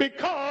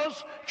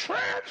because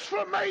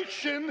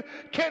transformation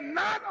can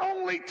not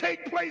only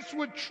take place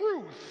with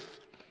truth,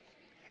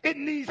 it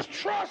needs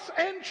trust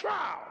and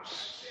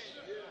trials.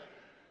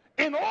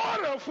 In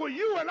order for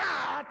you and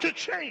I to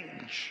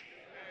change,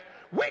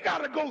 we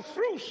got to go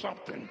through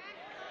something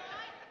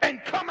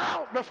and come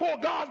out before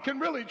God can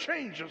really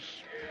change us.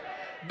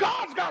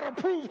 God's got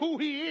to prove who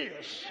he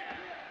is.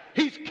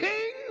 He's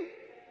King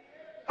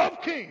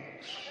of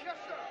kings.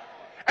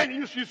 And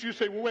you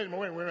say, well, wait a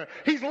minute.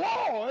 He's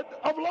Lord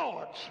of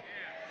lords.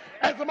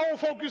 As the old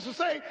folk used to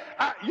say,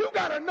 you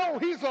got to know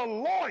he's a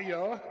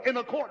lawyer in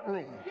a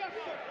courtroom.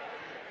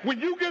 When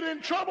you get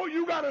in trouble,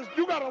 you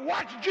gotta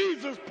watch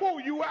Jesus pull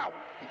you out.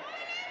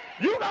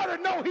 You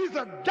gotta know he's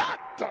a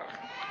doctor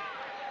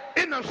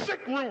in the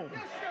sick room.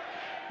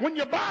 When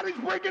your body's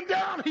breaking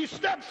down, he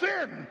steps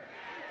in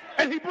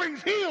and he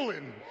brings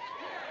healing.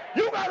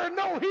 You gotta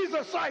know he's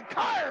a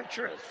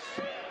psychiatrist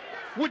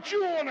with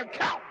you on a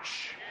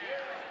couch.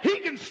 He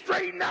can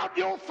straighten out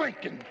your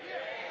thinking.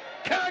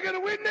 Can I get a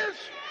witness?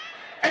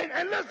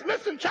 And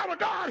listen, child of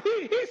God,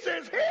 he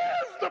says,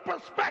 here's the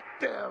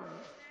perspective.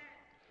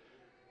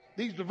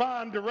 These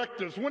divine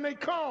directors, when they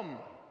come,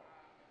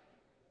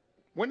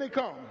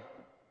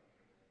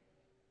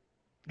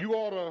 you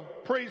ought to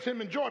praise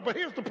him and joy. But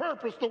here's the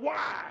purpose, the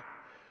why.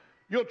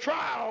 Your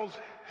trials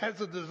has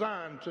a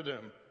design to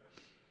them.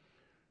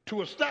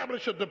 To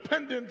establish a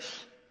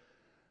dependence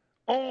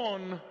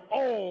on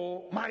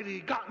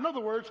Almighty God. In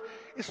other words,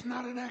 it's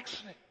not an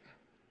accident.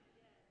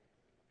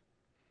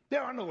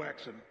 There are no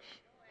accidents.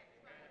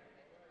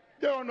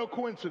 There are no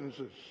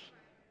coincidences.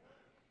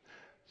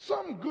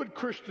 Some good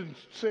Christians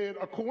said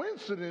a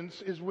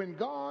coincidence is when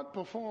God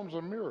performs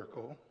a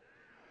miracle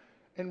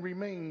and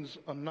remains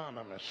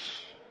anonymous.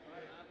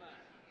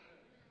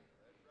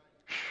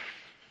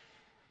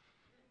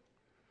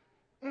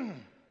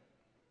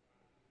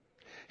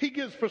 He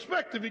gives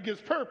perspective, he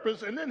gives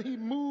purpose, and then he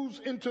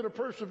moves into the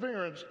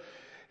perseverance.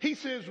 He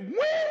says,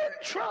 when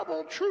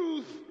trouble,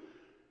 truth,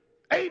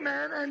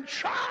 amen, and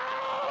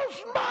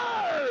trials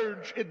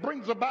merge, it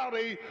brings about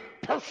a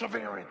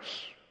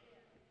perseverance,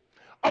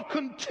 a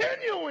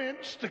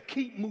continuance to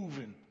keep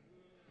moving.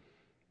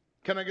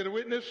 Can I get a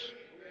witness?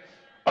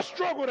 A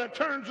struggle that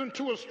turns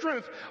into a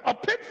strength, a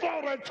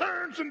pitfall that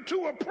turns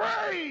into a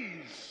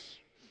praise.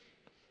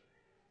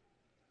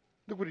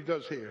 Look what he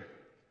does here.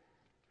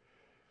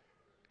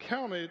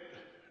 Count it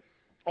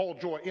all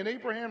joy. In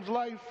Abraham's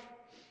life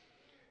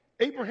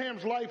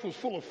was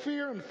full of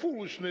fear and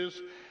foolishness,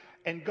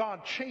 and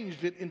God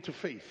changed it into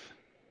faith.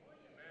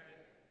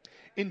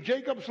 In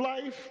Jacob's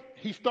life,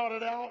 he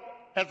started out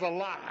as a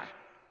lie.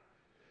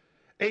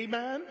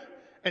 Amen?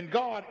 And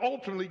God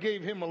ultimately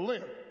gave him a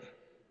limp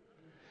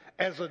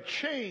as a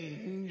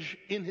change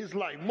in his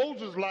life.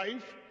 Moses'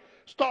 life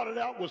started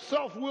out with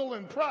self-will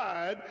and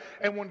pride,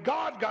 and when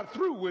God got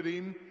through with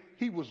him,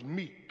 he was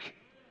meek.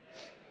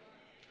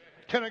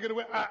 Can I get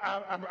away?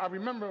 I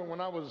remember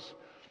when I was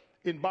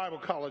in Bible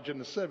college in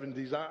the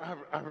 70s,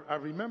 I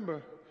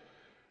remember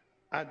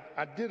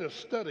I did a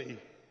study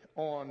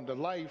on the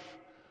life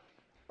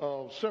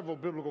of several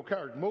biblical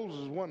characters.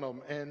 Moses is one of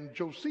them, and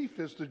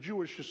Josephus, the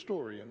Jewish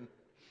historian,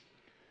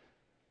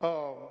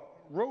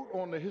 wrote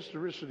on the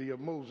historicity of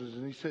Moses,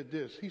 and he said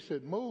this. He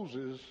said,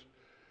 Moses,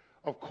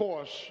 of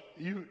course,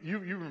 you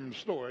remember the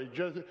story,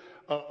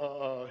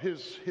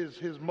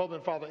 his mother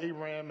and father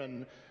Abraham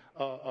and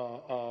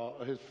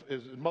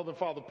his mother and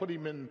father put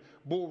him in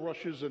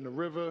bulrushes in the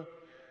river,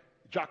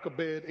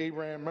 Jochebed,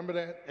 Abraham, remember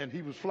that? And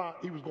he was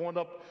going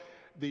up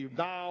the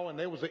Nile, and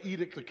there was an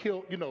edict to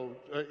kill,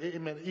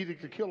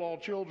 edict to kill all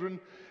children.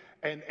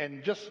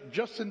 And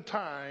just in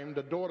time,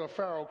 the daughter of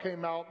Pharaoh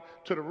came out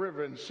to the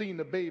river and seen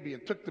the baby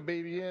and took the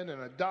baby in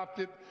and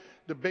adopted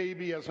the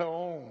baby as her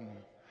own.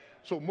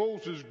 So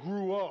Moses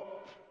grew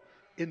up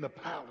in the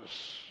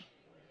palace.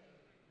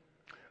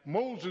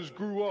 Moses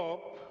grew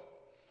up,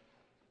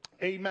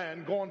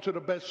 amen, going to the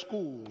best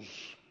schools.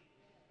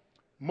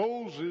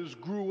 Moses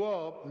grew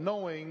up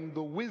knowing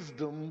the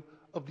wisdom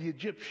of the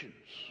Egyptians,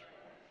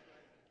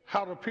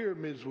 how the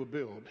pyramids were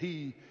built.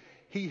 He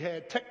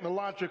had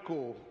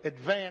technological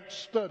advanced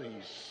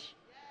studies.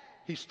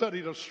 He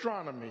studied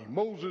astronomy.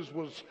 Moses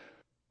was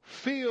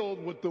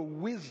filled with the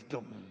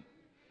wisdom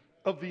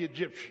of the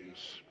Egyptians.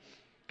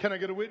 Can I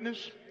get a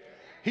witness?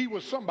 He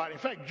was somebody. In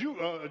fact,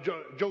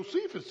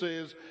 Josephus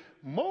says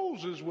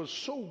Moses was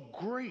so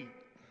great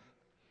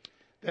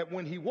that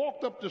when he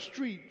walked up the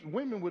street,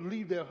 women would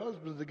leave their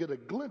husbands to get a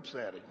glimpse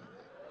at him.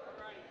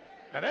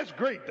 Now that's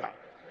great, Doc.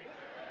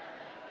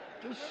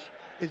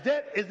 Is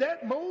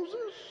that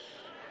Moses?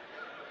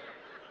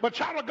 But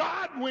child of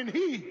God, when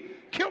he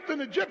killed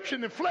an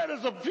Egyptian and fled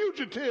as a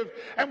fugitive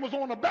and was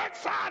on the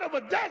backside of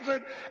a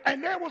desert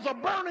and there was a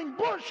burning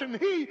bush and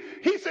he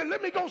said,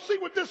 let me go see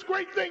what this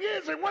great thing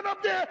is, and went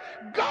up there,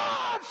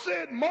 God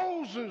said,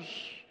 Moses.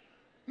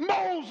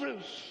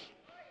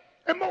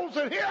 And Moses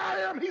said, here I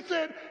am. He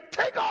said,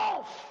 take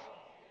off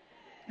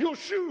your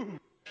shoes.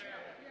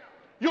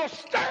 You're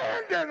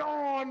standing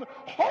on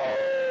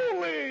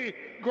holy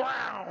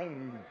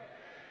ground.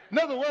 In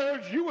other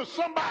words, you were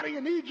somebody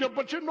in Egypt,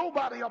 but you're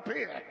nobody up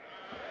here.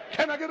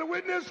 Can I get a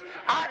witness?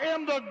 I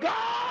am the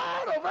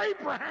God of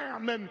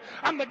Abraham, and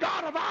I'm the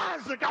God of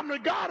Isaac. I'm the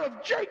God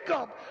of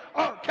Jacob.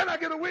 Can I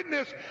get a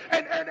witness?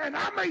 And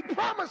I made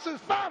promises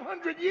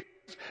 500 years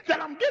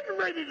that I'm getting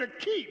ready to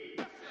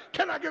keep.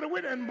 Can I get a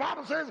witness? And the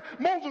Bible says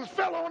Moses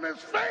fell on his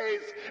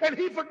face, and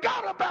he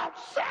forgot about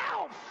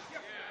self.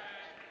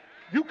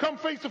 You come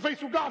face to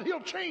face with God,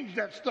 he'll change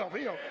that stuff.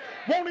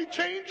 Won't he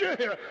change you?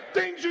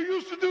 Things you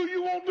used to do,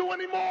 you won't do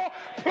anymore.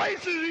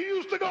 Places you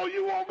used to go,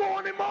 you won't go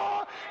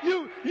anymore.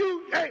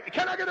 Hey,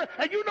 can I get it?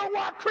 And you know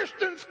why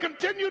Christians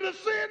continue to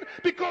sin?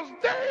 Because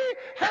they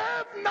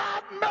have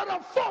not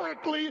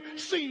metaphorically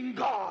seen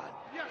God.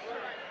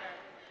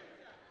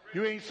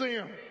 You ain't seen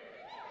him.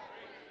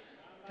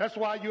 That's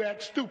why you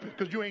act stupid,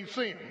 because you ain't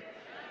seen him.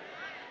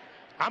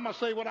 I'm going to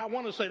say what I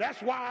want to say.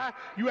 That's why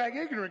you act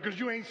ignorant, because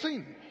you ain't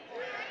seen him.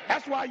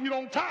 That's why you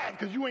don't tithe,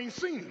 because you ain't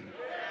seen him.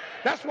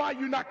 That's why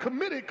you're not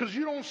committed, because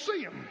you don't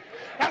see him.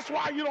 That's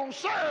why you don't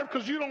serve,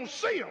 because you don't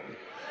see him.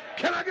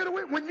 Can I get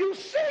away? When you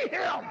see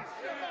him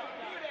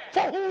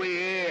for who he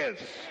is,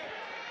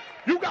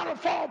 you got to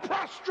fall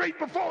prostrate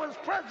before his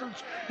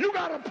presence. You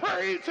got to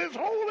praise his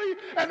holy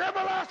and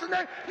everlasting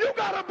name. You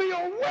got to be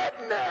a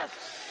witness.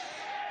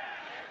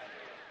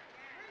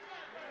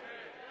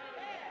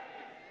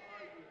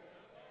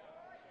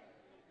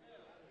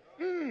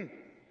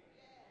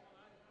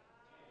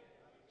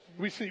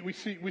 We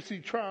see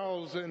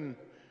trials and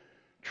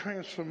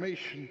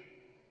transformation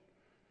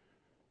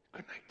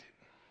connected.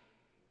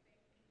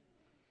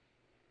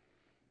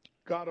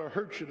 God will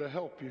hurt you to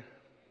help you.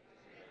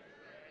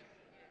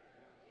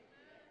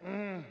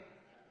 And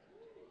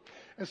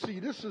see,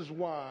 this is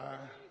why,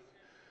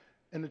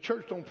 and the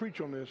church don't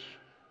preach on this,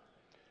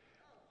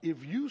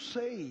 if you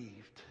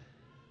saved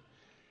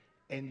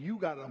and you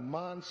got a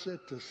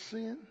mindset to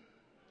sin,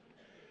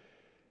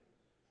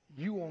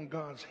 you on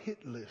God's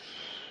hit list.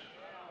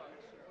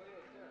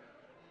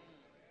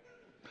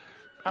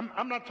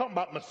 I'm not talking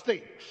about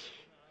mistakes.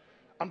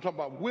 I'm talking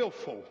about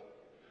willful,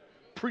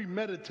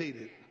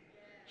 premeditated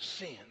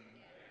sin.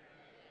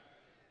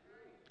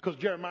 Because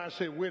Jeremiah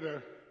said where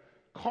the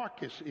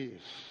carcass is,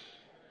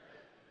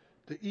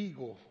 the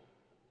eagle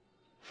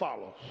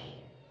follows.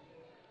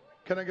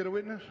 Can I get a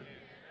witness?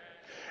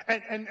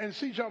 And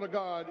see, child of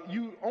God,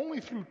 you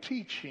only through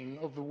teaching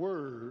of the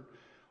word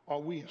are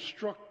we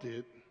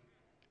instructed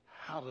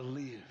how to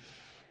live.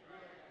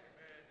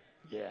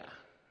 Yeah.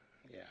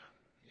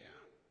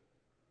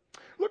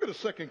 Look at the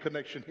second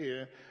connection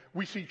here.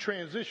 We see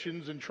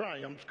transitions and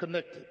triumphs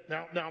connected.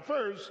 Now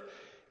first,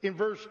 in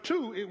verse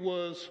 2, it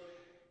was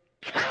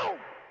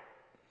count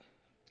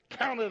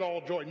it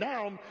all joy.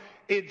 Now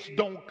it's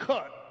don't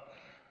cut.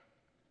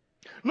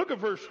 Look at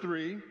verse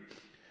 3.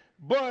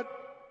 But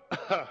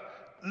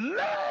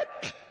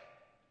let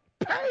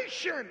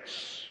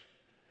patience.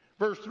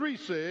 Verse 3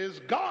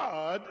 says,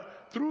 God,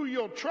 through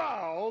your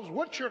trials,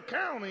 what you're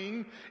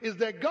counting is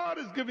that God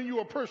is giving you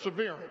a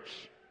perseverance.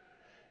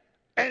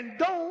 And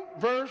don't,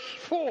 verse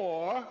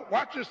 4,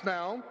 watch this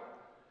now,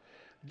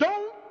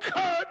 don't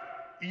cut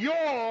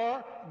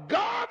your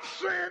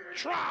God-sent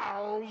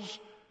trials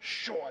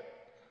short.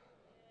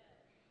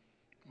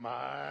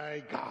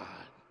 My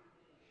God.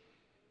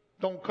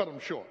 Don't cut them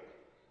short.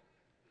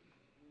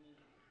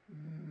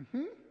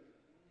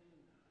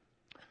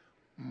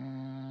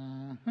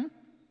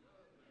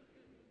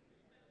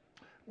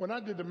 When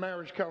I did the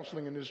marriage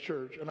counseling in this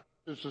church, and I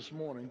did this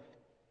morning,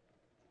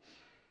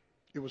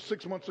 it was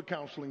 6 months of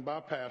counseling by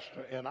a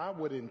pastor, and I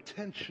would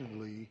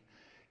intentionally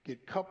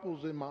get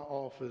couples in my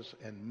office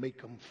and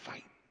make them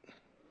fight.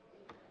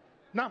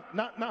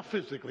 Not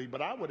physically,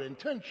 but I would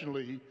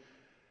intentionally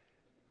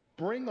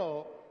bring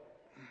up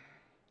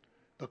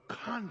the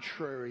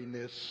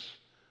contrariness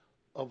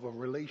of a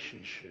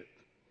relationship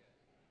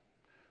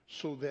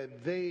so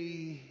that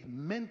they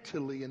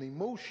mentally and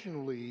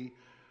emotionally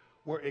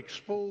were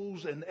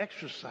exposed and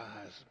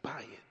exercised by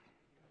it.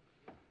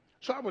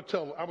 So I would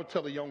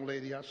tell a young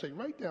lady, I say,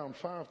 write down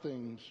 5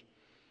 things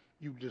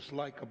you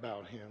dislike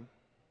about him.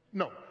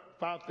 No,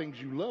 5 things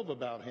you love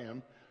about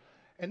him.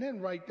 And then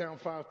write down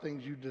 5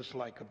 things you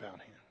dislike about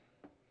him.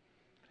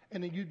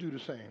 And then you do the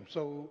same.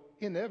 So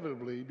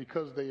inevitably,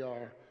 because they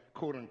are,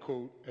 quote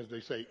unquote, as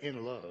they say,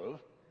 in love,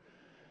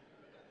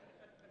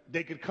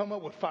 they could come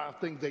up with 5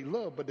 things they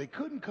love, but they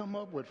couldn't come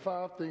up with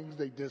 5 things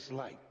they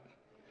dislike.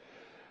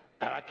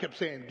 And I kept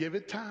saying, give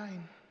it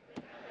time.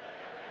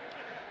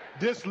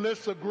 This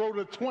list will grow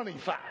to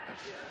 25.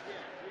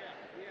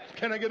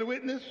 Can I get a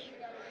witness?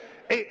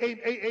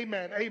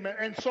 Amen.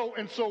 And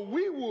so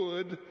we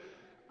would,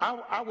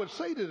 I would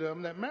say to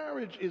them that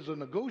marriage is a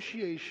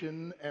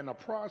negotiation and a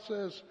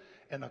process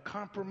and a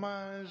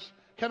compromise.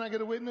 Can I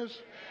get a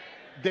witness?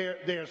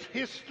 There's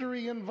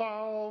history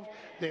involved.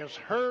 There's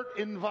hurt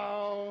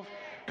involved.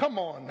 Come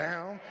on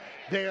now.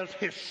 There's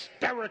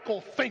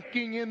hysterical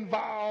thinking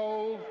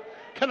involved.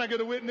 Can I get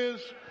a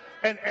witness?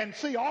 And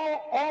see,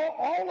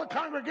 all the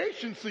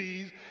congregation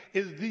sees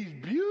is this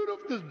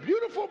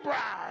beautiful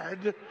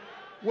bride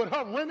with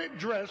her rented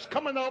dress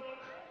coming up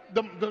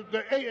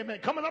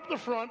coming up the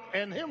front,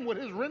 and him with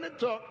his rented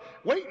tuck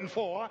waiting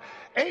for her,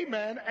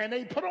 amen. And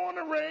they put on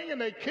the ring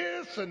and they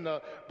kiss, and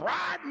the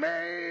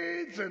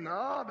bridesmaids and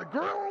the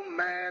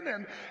groommen,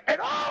 and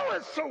oh,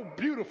 it's so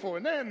beautiful.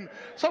 And then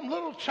some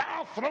little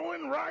child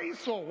throwing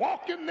rice or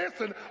walking this,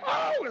 and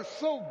oh, it's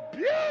so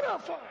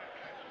beautiful.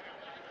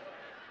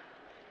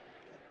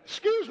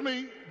 Excuse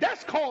me,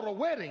 that's called a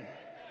wedding.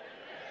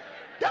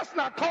 That's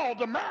not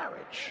called a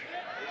marriage.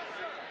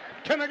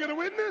 Can I get a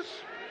witness?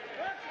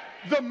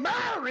 The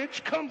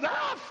marriage comes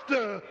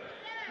after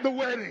the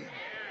wedding.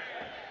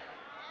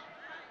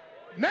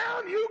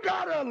 Now you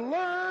got to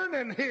learn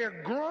and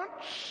hear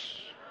grunts.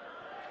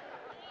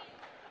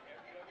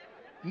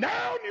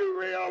 Now you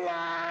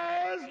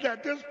realize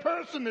that this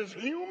person is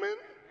human,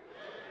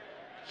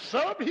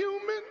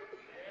 subhuman.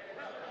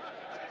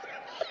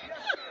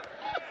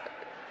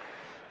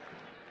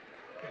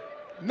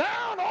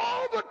 Now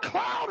all the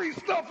cloudy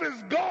stuff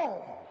is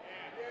gone.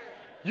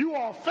 You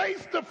are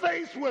face to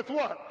face with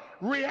what?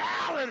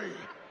 Reality.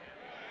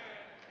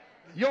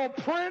 Your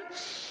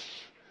prince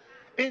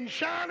in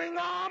shining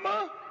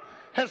armor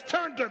has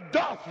turned to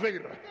Darth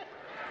Vader.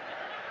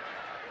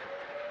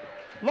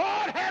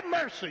 Lord have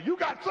mercy. You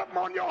got something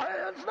on your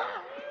hands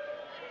now.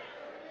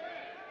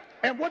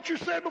 And what you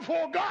said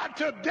before God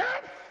to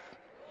death,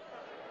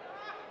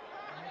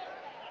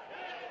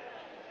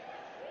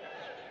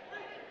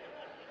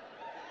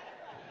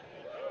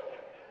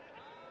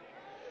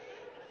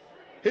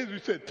 here's what he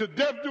said, to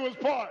death do his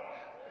part.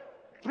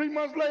 3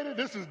 months later,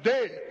 this is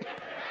dead.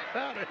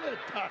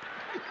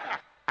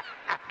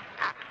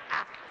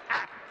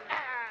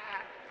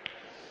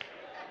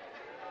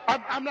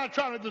 I'm not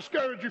trying to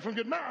discourage you from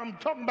getting married. I'm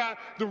talking about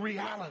the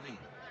reality.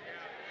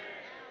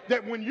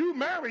 That when you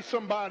marry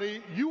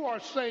somebody, you are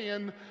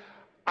saying,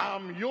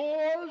 I'm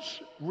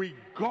yours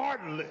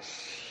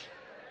regardless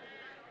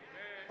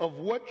of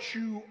what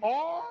you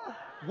are,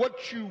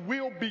 what you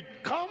will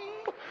become,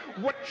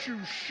 what you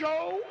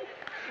show.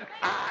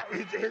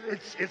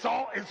 It's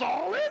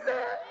all in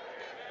there.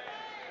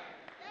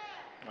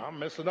 I'm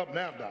messing up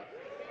now, Doc.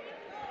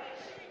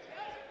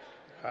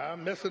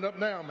 I'm messing up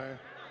now, man.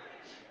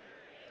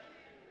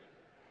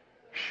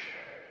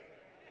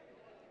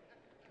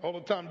 All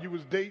the time you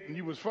was dating,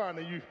 you was fine,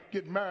 and you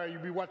get married, you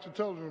be watching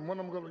television, and one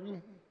of them go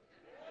like,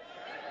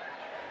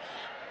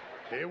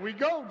 here we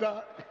go,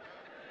 Doc.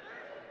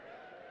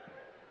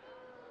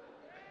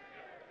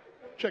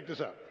 Check this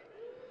out.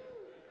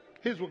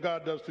 Here's what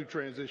God does through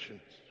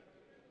transitions.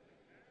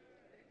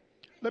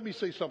 Let me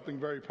say something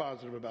very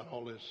positive about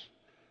all this.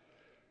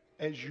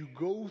 As you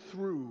go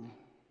through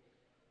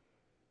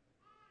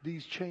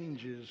these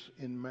changes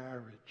in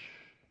marriage,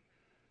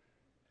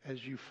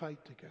 as you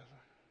fight together,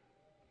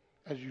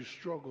 as you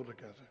struggle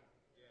together,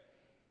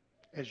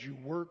 as you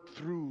work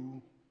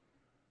through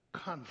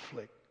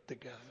conflict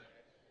together,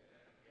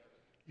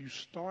 you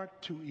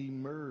start to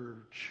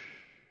emerge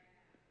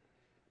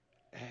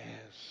as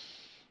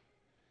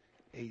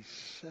a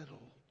settled,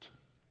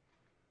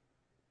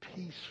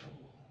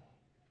 peaceful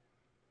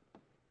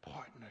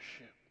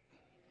partnership.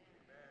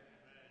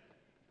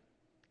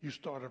 You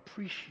start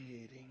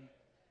appreciating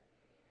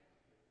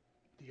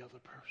the other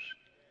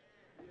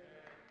person.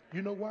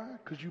 You know why?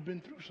 Because you've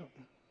been through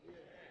something.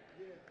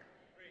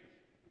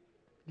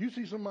 You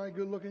see somebody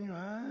good looking,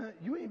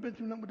 you ain't been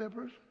through nothing with that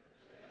person.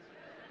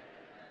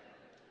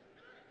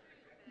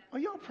 Are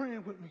y'all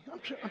praying with me?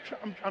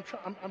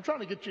 I'm trying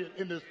to get you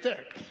in this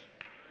text.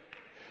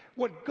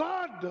 What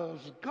God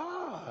does,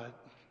 God,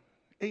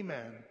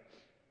 amen.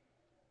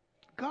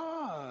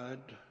 God,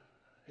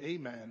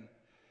 amen,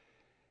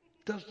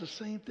 does the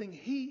same thing.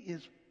 He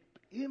is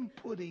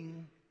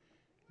inputting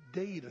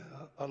data,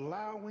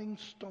 allowing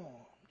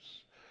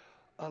storms,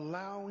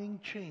 allowing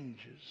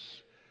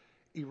changes,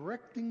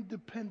 erecting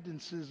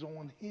dependencies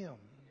on him.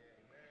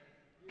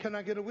 Can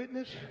I get a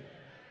witness?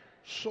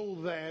 So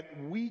that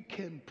we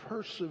can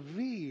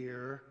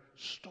persevere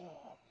storms.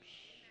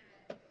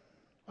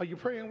 Are you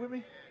praying with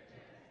me?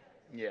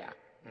 Yeah.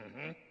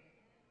 Mm-hmm.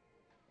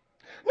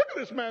 Look at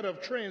this matter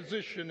of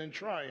transition and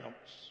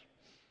triumphs.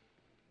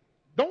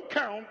 Don't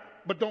count,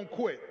 but don't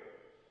quit.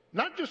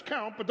 Not just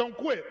count, but don't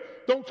quit.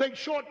 Don't take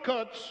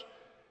shortcuts.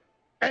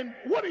 And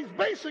what he's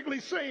basically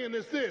saying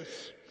is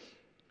this.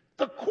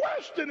 The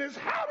question is,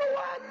 how do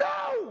I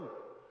know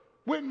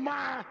when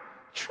my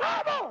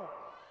trouble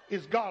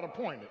is God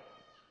appointed?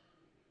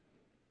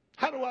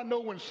 How do I know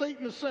when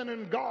Satan is sent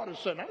and God is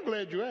sent? I'm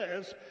glad you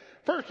asked.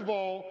 First of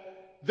all,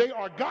 they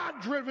are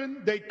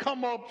God-driven. They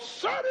come up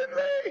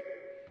suddenly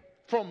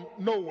from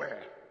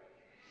nowhere.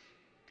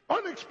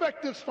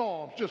 Unexpected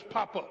storms just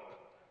pop up.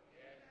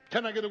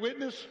 Can I get a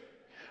witness?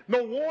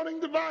 No warning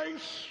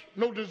device,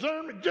 no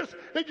discernment.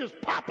 They just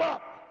pop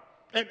up.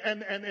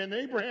 And in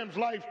Abraham's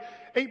life,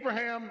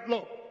 Abraham,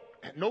 look,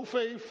 no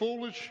faith,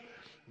 foolish,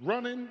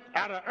 running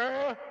out of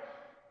error.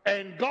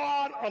 And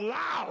God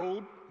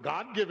allowed,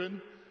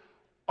 God-given,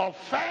 a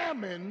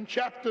famine,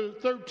 chapter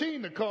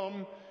 13, to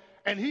come,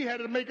 and he had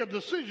to make a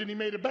decision. He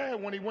made a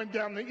bad one. He went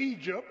down to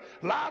Egypt,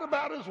 lied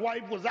about his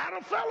wife, was out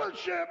of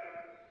fellowship,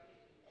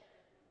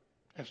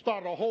 and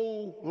started a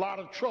whole lot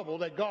of trouble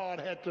that God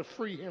had to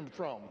free him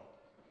from.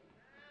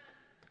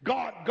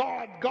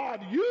 God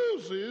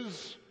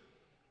uses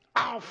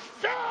our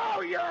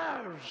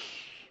failures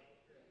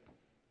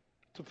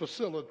to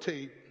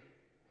facilitate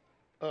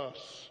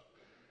us.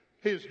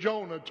 Here's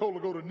Jonah told to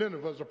go to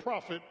Nineveh as a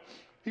prophet.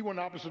 He went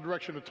the opposite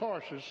direction of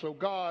Tarshish, so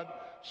God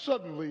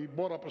suddenly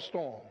brought up a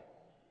storm.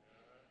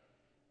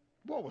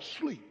 Boy was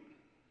asleep.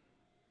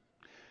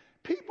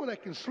 People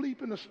that can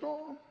sleep in a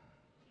storm,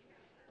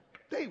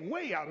 they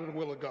way out of the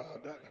will of God.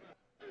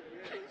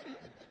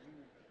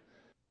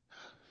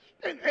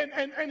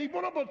 And he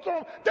put up a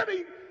storm. Then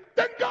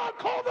God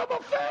called up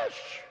a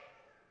fish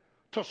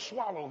to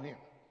swallow him.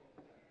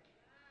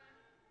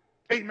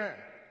 Amen.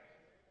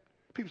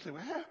 People say,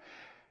 well,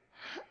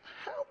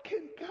 how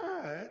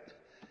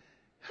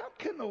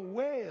can a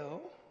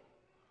whale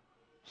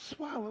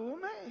swallow a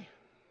man?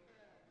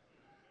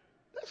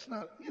 That's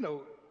not,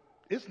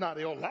 it's not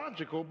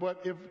illogical,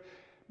 but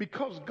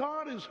because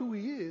God is who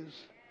he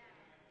is,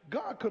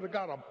 God could have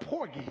got a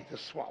porgy to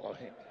swallow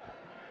him.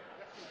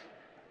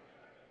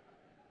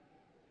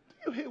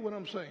 Do you hear what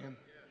I'm saying?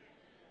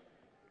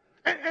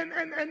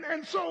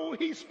 And so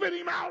he spit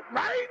him out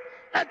right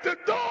at the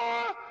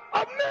door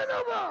of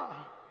Nineveh.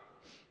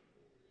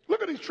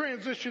 Look at these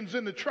transitions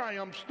in the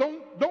triumphs.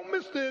 Don't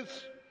miss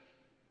this.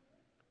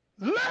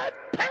 Let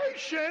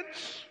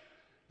patience,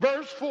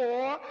 verse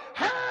 4,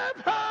 have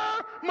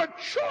her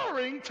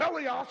maturing,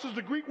 teleos is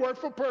the Greek word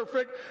for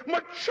perfect,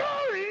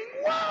 maturing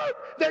word,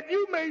 that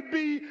you may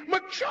be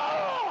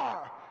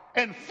mature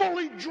and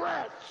fully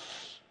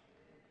dressed,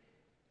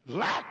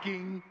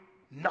 lacking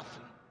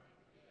nothing.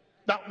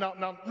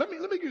 Now, let me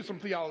give you some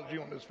theology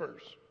on this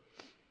verse.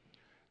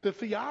 The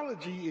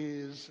theology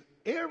is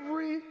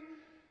every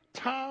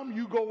time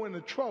you go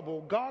into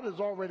trouble, God has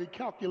already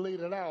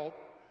calculated out,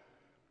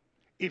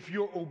 if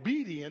you're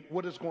obedient,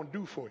 what it's going to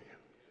do for you.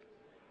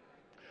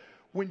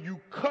 When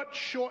you cut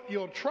short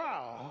your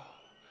trial,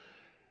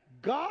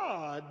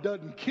 God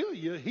doesn't kill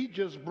you. He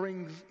just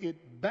brings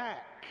it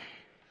back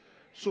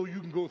so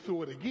you can go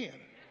through it again.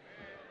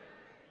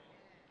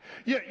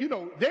 Yeah,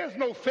 there's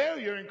no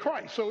failure in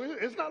Christ. So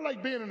it's not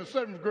like being in the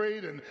 7th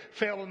grade and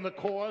failing the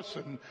course.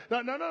 And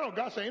no.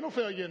 God said, ain't no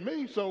failure in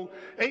me. So,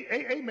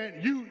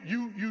 amen.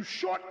 You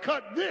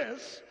shortcut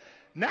this.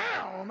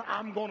 Now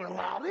I'm going to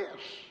allow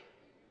this.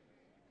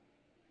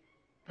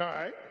 All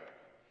right.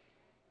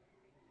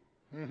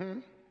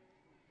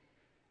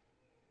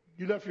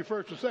 You left your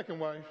first or second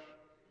wife.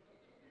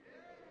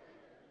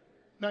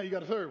 Now you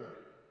got a third one.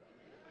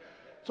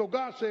 So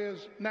God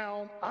says,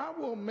 now I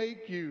will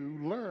make you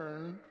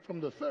learn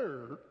from the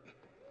third,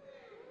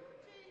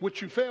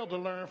 which you failed to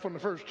learn from the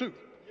first two.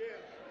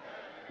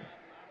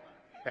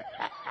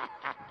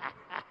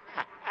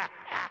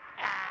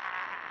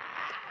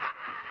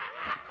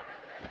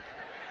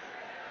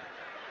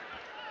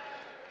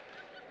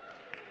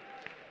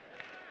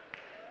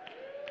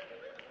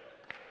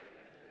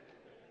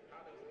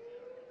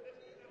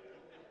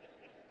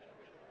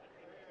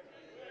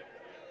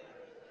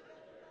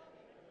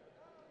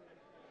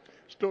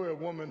 Story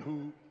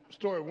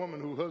of a woman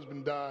whose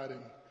husband died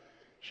and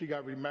she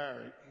got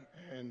remarried,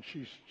 and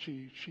she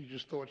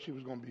just thought she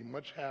was going to be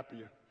much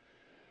happier.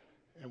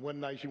 And one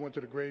night she went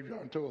to the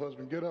graveyard and told her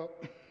husband, "Get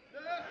up."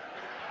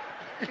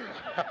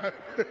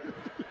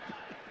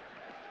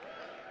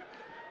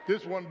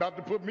 This one about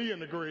to put me in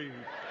the grave.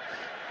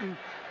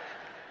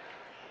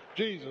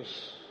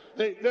 Jesus.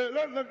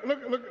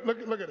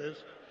 Look at this.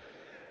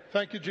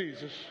 Thank you,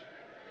 Jesus.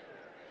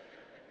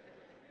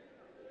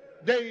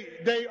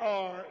 They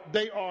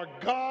are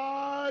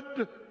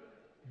God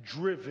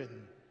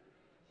driven.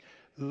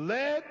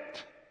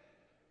 Let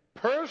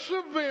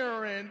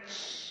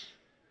perseverance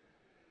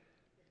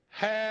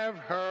have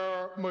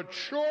her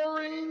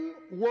maturing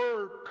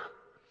work,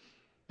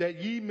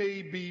 that ye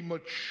may be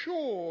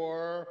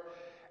mature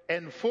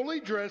and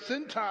fully dressed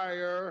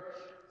entire,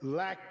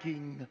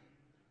 lacking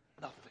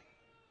nothing.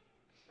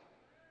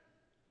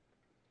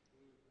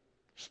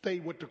 Stay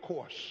with the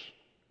course.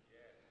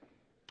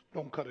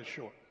 Don't cut it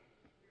short.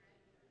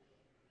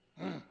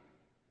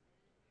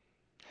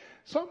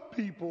 Some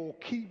people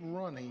keep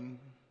running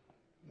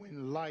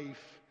when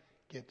life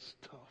gets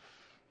tough.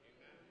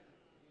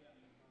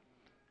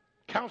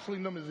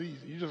 Counseling them is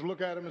easy. You just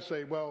look at them and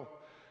say, well,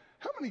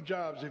 how many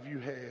jobs have you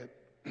had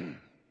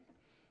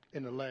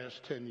in the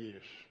last 10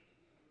 years?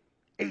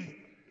 8.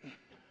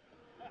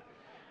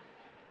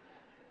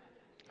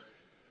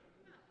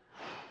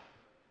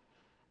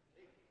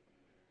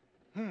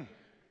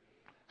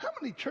 How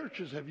many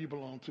churches have you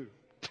belonged to?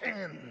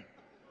 10.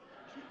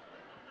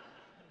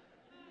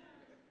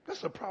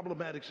 That's a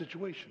problematic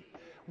situation.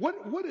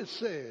 What it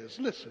says,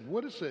 listen,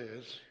 what it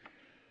says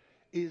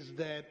is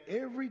that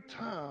every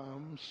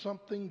time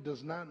something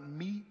does not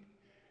meet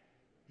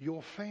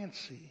your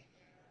fancy,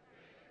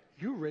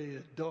 you're ready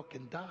to duck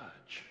and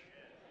dodge.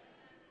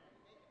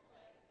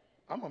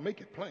 I'm going to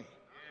make it plain.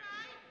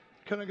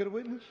 Can I get a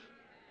witness?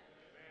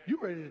 You're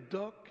ready to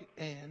duck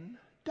and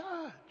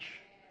dodge.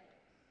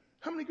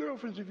 How many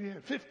girlfriends have you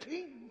had?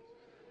 15?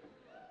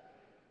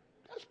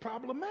 That's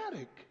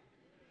problematic.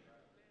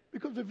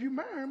 Because if you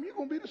marry him, you're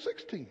going to be the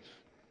 16th.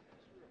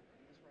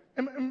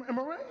 Am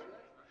I right?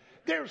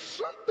 There's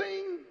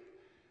something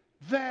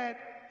that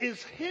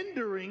is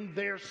hindering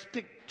their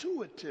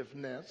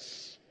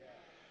stick-to-itiveness.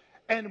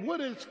 And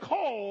what it's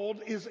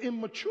called is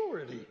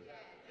immaturity.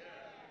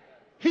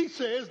 He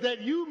says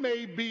that you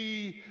may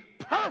be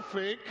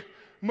perfect,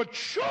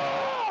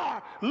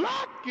 mature,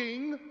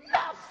 lacking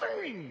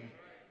nothing.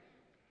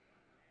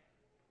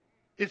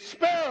 It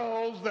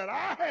spells that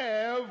I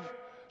have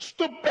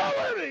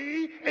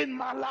stability in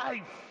my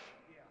life.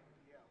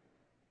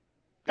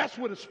 That's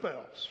what it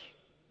spells.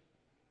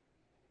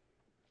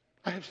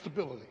 I have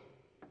stability.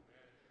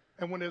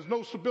 And when there's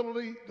no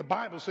stability, the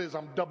Bible says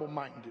I'm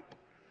double-minded.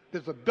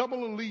 There's a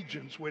double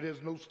allegiance where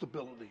there's no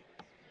stability.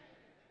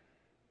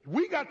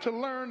 We got to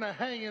learn to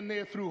hang in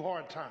there through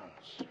hard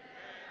times.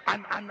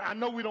 I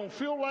know we don't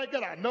feel like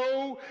it. I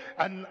know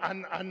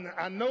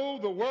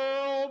the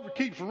world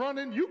keeps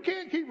running. You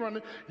can't keep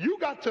running. You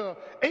got to,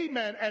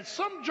 amen, at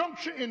some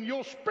juncture in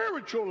your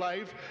spiritual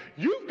life,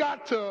 you've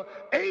got to,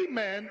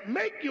 amen,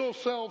 make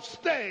yourself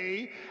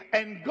stay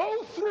and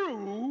go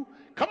through,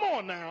 come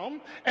on now,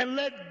 and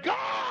let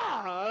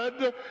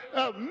God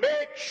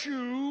meet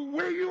you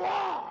where you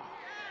are.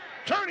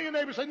 Turn to your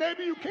neighbor and say,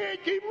 neighbor, you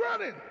can't keep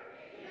running.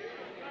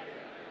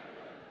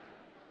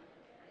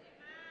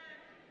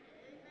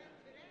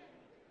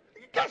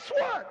 Guess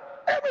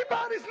what?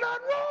 Everybody's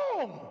not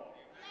wrong.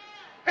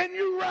 And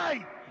you're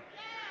right.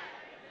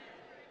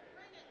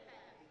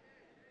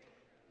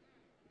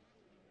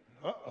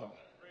 Uh-oh.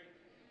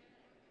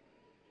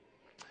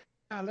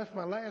 I left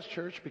my last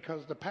church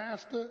because the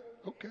pastor,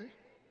 okay.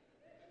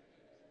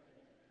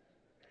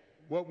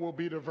 What will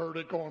be the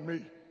verdict on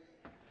me?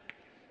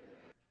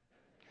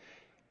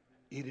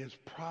 It is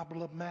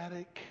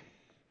problematic,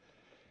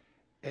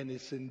 and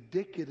it's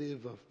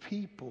indicative of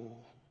people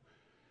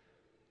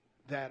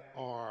that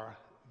are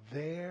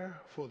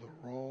there for the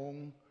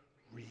wrong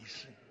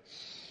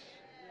reasons.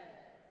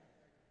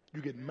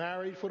 You get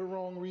married for the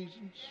wrong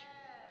reasons.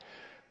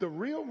 The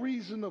real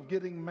reason of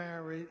getting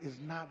married is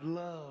not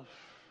love.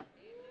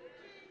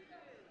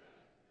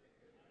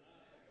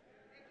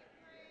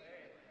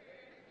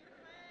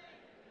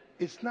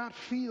 It's not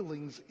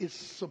feelings, it's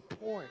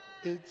support.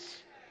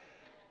 It's,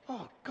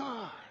 oh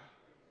God.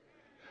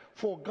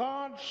 For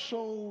God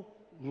so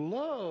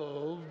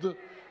loved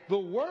the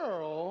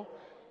world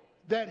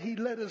that he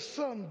let his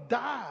son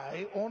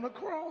die on a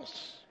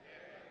cross.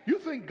 You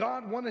think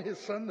God wanted his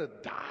son to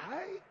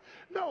die?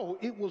 No,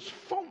 it was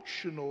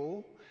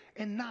functional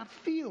and not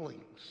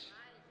feelings.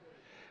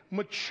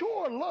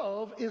 Mature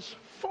love is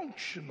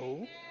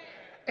functional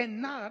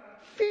and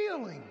not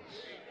feelings.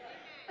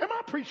 Am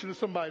I preaching to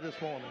somebody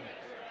this morning?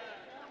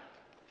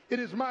 It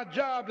is my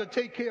job to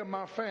take care of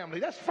my family.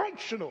 That's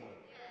functional.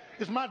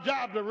 It's my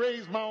job to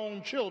raise my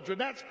own children.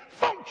 That's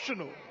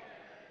functional.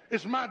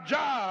 It's my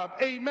job,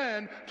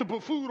 amen, to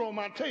put food on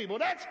my table.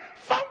 That's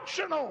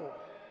functional.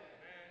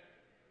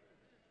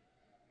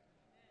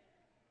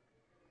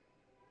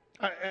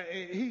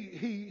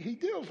 He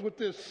deals with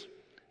this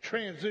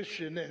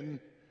transition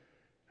and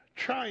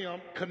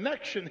triumph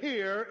connection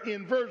here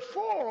in verse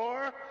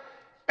 4.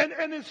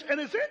 And it's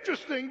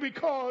interesting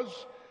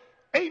because,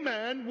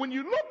 amen, when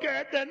you look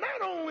at that,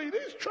 not only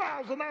these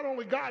trials are not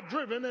only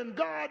God-driven and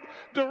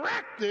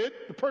God-directed,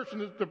 the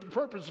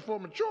purpose is for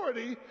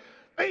maturity,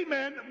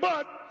 amen,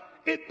 but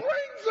it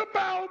brings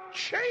about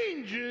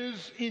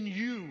changes in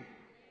you.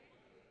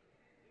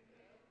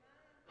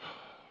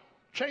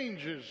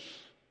 Changes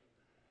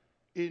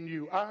in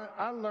you.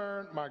 I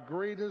learned my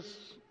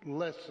greatest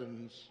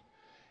lessons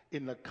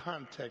in the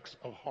context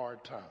of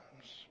hard times.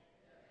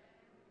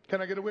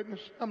 Can I get a witness?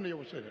 How many of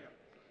you will say that?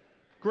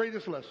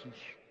 Greatest lessons.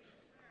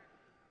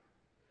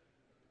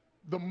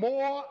 The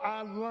more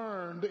I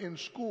learned in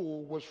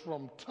school was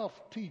from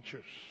tough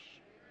teachers.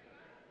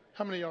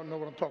 How many of y'all know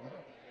what I'm talking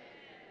about?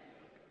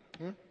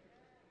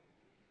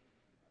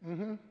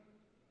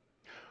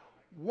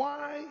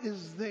 Why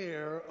is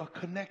there a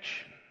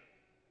connection?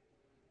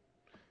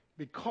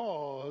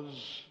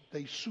 Because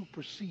they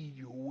supersede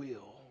your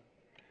will,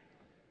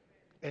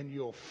 and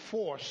you're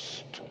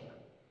forced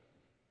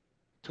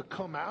to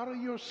come out of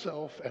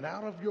yourself and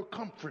out of your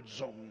comfort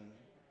zone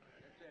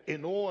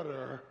in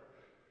order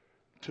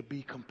to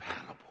be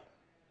compatible.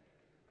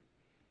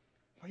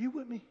 Are you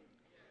with me?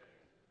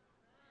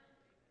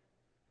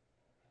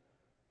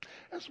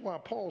 That's why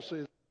Paul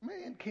says,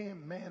 man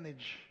can't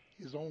manage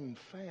his own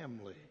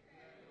family.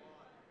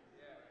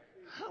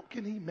 How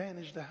can he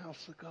manage the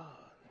house of God?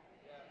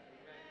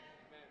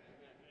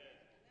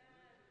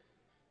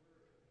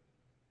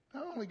 I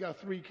only got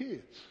 3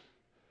 kids.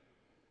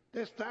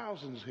 There's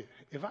thousands here.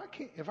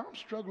 If I'm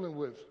struggling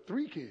with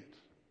 3 kids,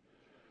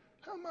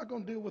 how am I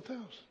going to deal with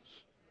thousands?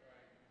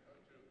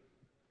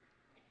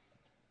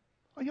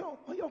 Are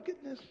y'all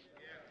getting this?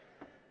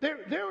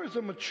 There is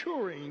a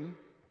maturing.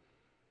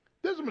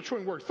 There's a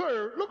maturing work.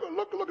 Third,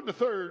 look at the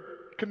third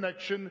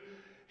connection.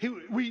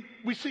 We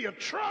see a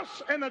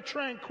trust and a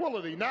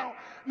tranquility. Now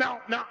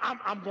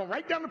I'm going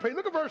right down the page.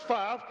 Look at verse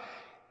 5.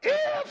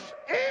 If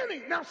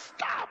any, now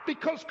stop,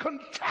 because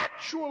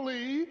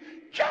contextually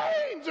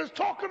James is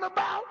talking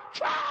about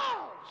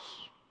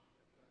trials.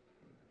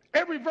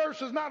 Every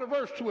verse is not a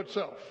verse to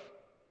itself.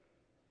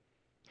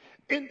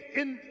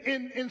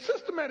 In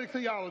systematic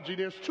theology,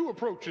 there's 2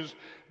 approaches.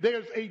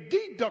 There's a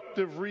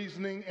deductive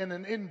reasoning and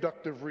an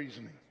inductive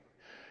reasoning.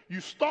 You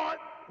start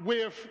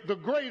with the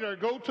greater,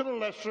 go to the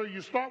lesser.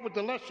 You start with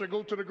the lesser,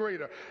 go to the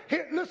greater.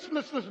 Here, listen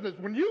to this.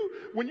 When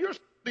you're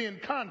in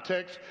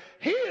context.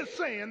 He is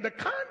saying the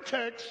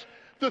context,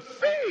 the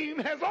theme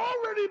has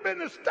already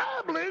been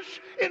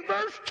established in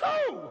verse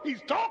 2.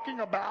 He's talking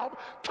about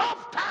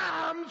tough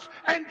times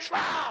and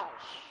trials.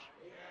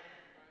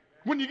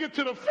 When you get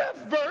to the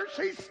 5th verse,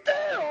 he's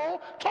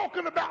still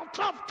talking about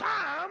tough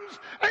times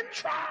and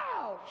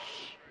trials.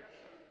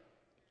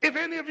 If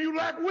any of you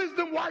lack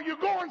wisdom while you're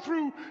going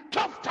through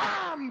tough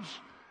times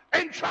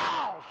and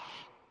trials,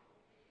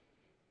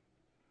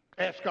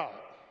 ask God.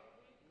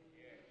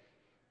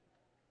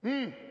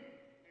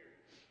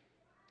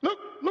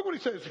 Look what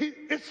he says.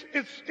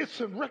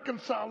 It's a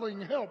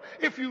reconciling help.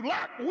 If you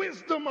lack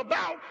wisdom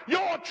about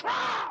your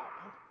trial,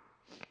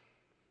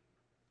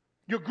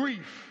 your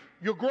grief,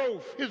 your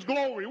growth, his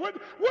glory, what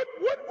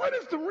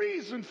is the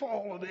reason for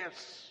all of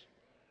this?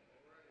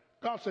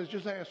 God says,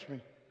 just ask me.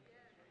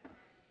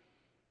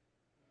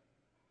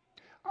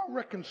 I'll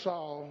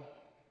reconcile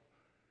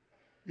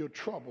your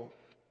trouble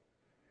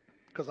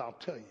because I'll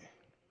tell you.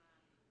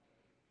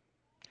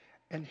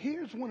 And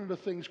here's one of the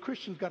things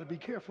Christians got to be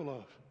careful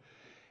of.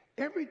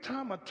 Every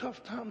time a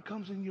tough time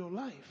comes in your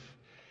life,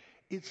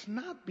 it's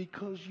not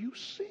because you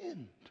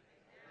sinned.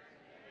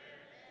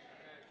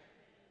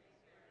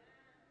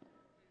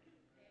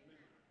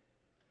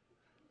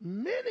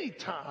 Many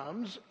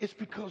times it's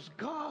because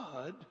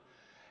God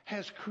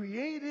has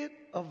created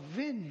a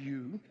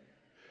venue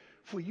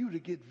for you to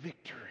get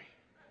victory.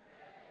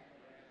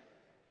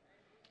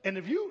 And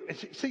if you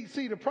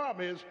see the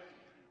problem is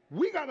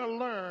we got to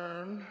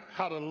learn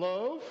how to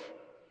love,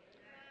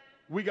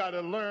 we got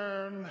to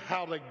learn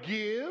how to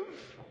give,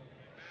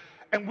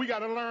 and we got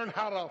to learn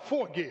how to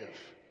forgive.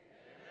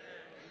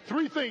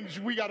 3 things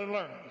we got to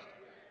learn.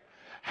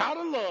 How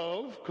to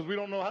love, because we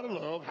don't know how to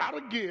love, how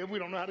to give, we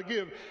don't know how to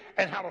give,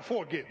 and how to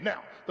forgive.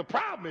 Now, the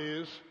problem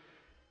is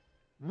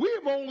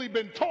we've only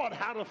been taught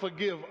how to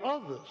forgive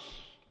others.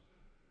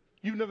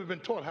 You've never been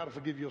taught how to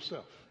forgive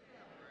yourself.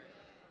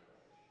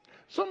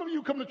 Some of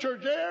you come to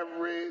church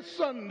every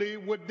Sunday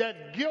with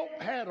that guilt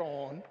hat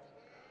on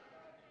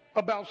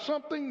about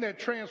something that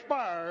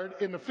transpired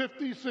in the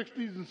 50s,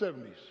 60s, and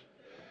 70s.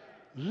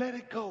 Let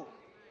it go.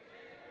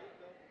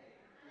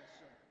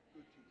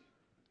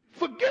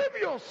 Forgive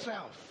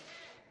yourself.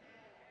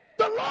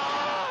 The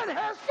Lord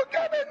has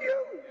forgiven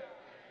you.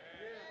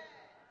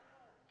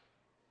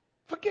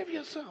 Forgive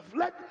yourself.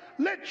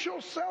 Let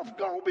yourself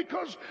go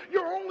because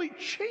you're only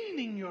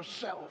chaining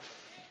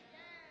yourself.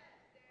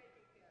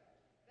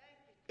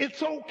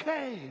 It's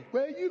okay.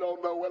 Well, you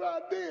don't know what I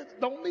did.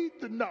 Don't need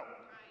to know.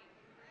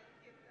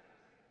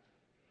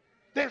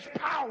 There's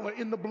power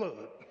in the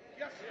blood.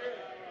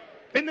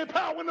 Isn't there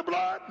power in the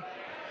blood?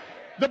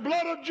 The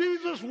blood of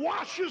Jesus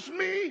washes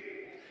me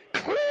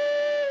clean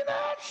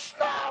as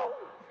snow.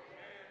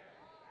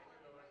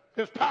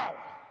 There's power.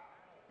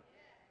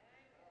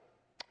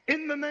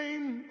 In the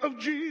name of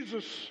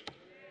Jesus.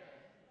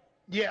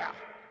 Yeah.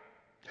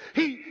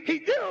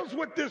 He deals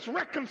with this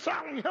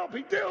reconciling help.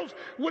 He deals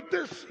with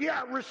this,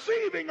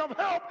 receiving of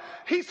help.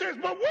 He says,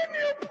 but when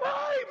you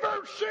pray,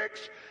 verse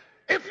 6,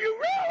 if you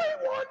really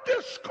want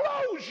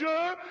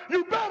disclosure,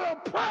 you better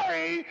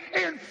pray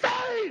in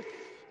faith.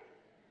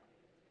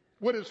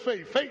 What is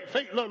faith?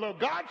 Faith, look,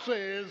 God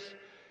says,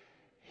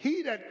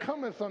 he that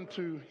cometh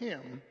unto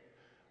him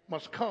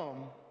must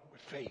come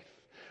with faith.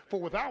 For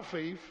without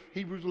faith,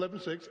 Hebrews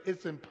 11:6,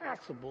 it's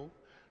impossible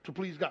to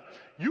please God.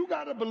 You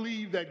got to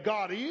believe that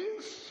God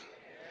is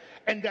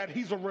and that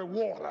he's a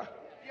rewarder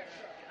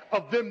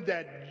of them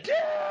that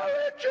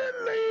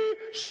diligently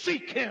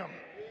seek him.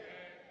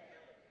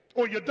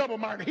 Or you're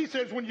double-minded. He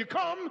says when you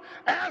come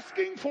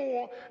asking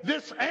for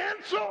this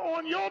answer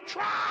on your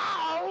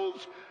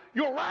trials,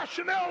 your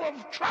rationale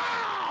of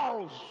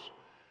trials,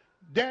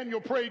 Daniel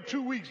prayed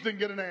 2 weeks, didn't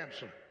get an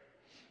answer.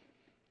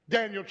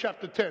 Daniel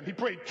chapter 10, he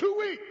prayed 2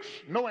 weeks,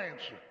 no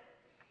answer.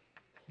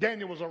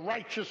 Daniel was a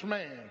righteous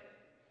man.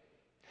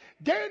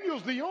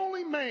 Daniel's the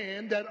only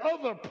man that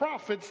other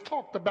prophets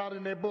talked about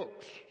in their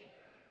books.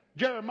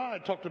 Jeremiah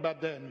talked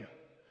about Daniel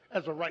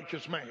as a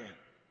righteous man.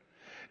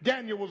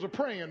 Daniel was a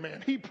praying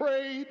man. He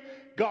prayed,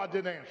 God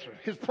didn't answer.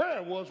 His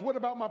prayer was, what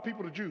about my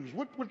people, the Jews?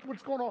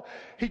 What's going on?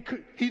 He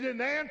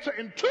didn't answer,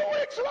 and 2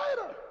 weeks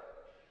later,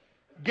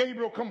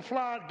 Gabriel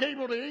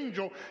the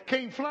angel,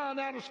 came flying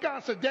out of the sky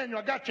and said, Daniel,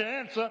 I got your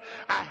answer.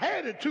 I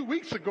had it 2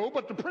 weeks ago,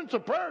 but the prince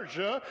of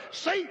Persia,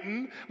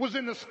 Satan, was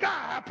in the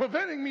sky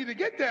preventing me to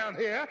get down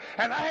here,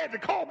 and I had to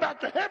call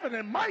back to heaven,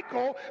 and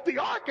Michael, the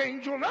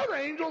archangel, and other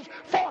angels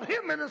fought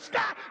him in the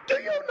sky. Do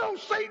you know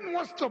Satan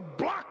wants to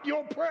block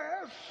your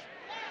prayers?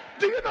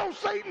 Do you know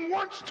Satan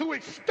wants to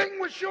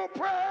extinguish your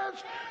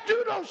prayers? Do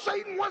you know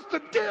Satan wants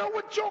to deal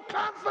with your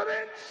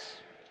confidence?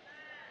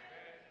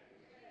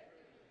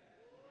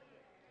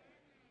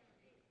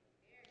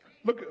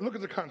 Look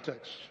at the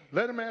context.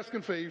 Let him ask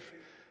in faith,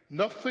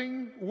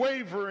 nothing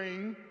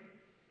wavering.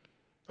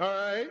 All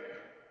right.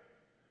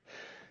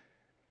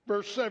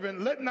 Verse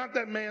 7, let not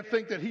that man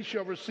think that he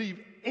shall receive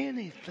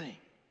anything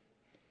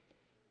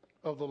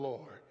of the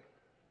Lord.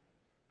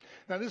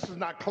 Now, this is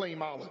not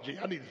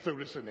claimology. I need to throw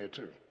this in there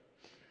too.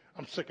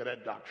 I'm sick of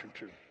that doctrine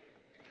too.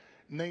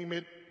 Name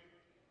it,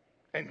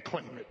 and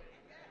claim it.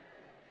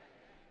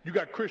 You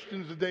got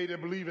Christians today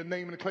that believe in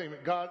name and claim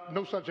it. God,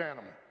 no such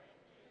animal.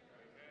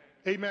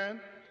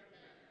 Amen.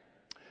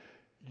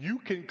 You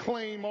can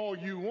claim all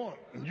you want,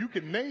 and you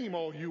can name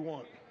all you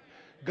want.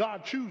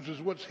 God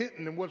chooses what's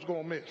hitting and what's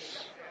going to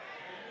miss.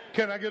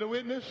 Can I get a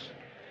witness?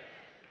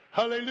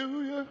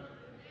 Hallelujah.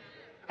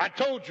 I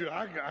told you,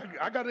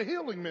 I got a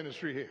healing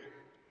ministry here.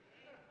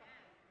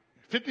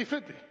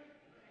 50-50.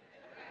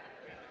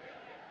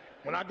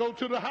 When I go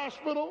to the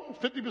hospital,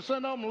 50%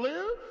 of them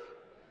live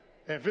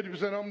and 50%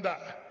 of them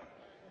die.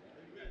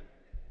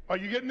 Are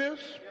you getting this?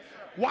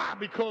 Why?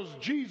 Because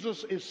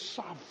Jesus is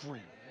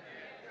sovereign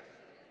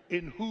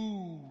in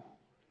who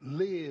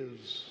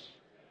lives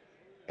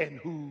and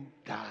who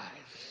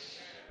dies.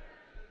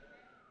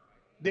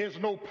 There's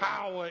no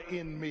power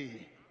in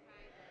me.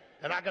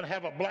 And I can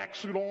have a black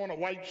suit on, a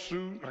white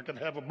suit, I can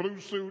have a blue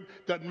suit,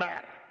 doesn't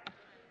matter.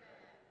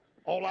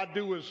 All I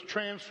do is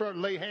transfer,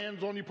 lay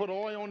hands on you, put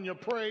oil on you,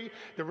 pray.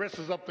 The rest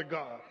is up to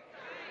God.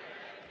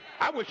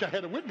 I wish I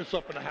had a witness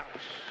up in the house.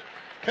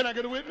 Can I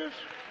get a witness?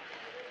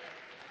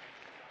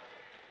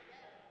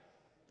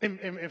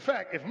 In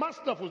fact, if my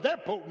stuff was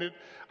that potent,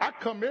 I'd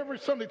come every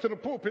Sunday to the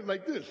pulpit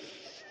like this.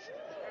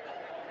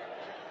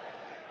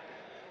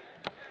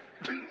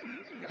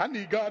 I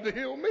need God to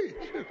heal me.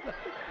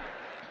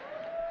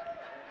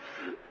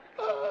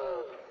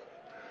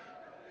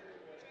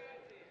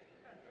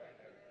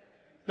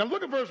 Now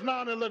look at verse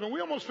 9 and 11.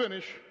 We almost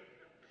finished.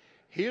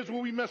 Here's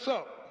where we mess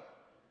up.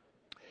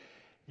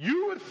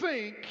 You would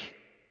think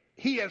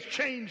he has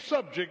changed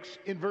subjects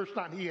in verse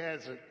 9. He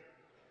hasn't.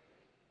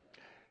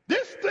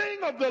 This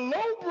thing of the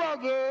low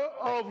brother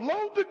of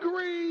low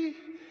degree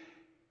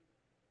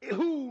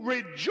who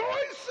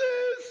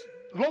rejoices,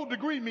 low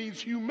degree means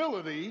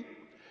humility,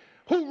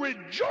 who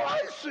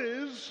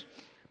rejoices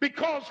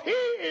because he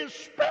is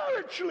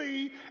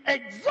spiritually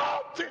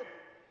exalted.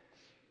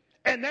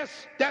 And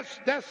that's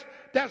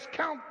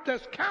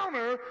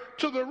counter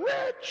to the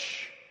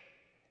rich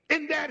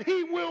in that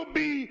he will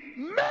be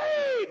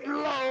made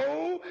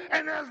low,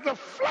 and as the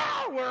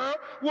flower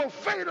will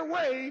fade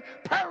away,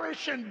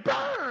 perish and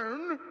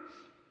burn.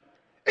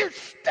 It's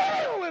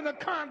still in the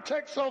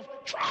context of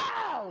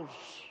trials.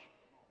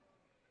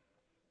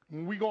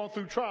 When we go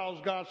through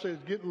trials, God says,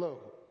 get low.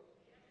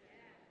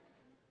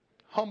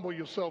 Humble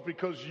yourself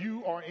because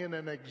you are in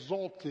an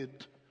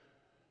exalted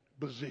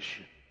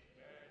position.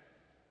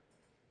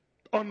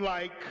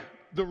 Unlike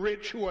the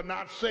rich who are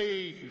not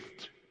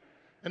saved.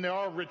 And there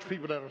are rich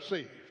people that are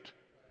saved.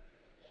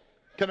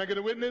 Can I get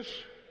a witness?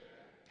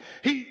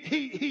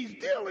 He's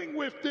dealing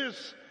with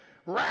this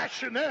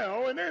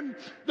rationale, and then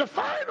the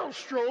final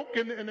stroke,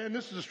 and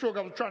this is the stroke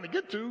I was trying to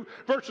get to,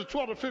 verses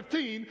 12 to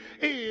 15,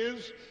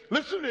 is,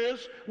 listen to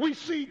this, we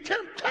see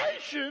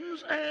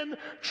temptations and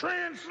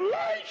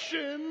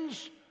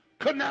translations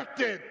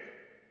connected.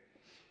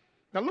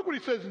 Now look what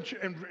he says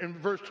in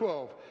verse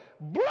 12.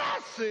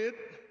 Blessed,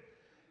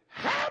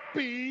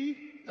 happy,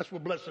 that's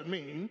what blessed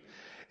means,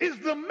 is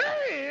the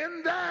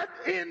man that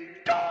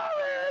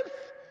endureth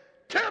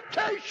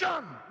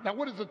temptation. Now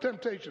what is a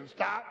temptation?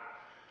 Stop.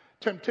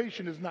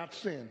 Temptation is not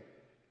sin.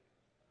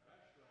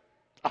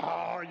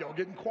 Oh, y'all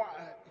getting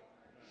quiet.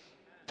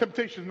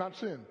 Temptation is not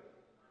sin.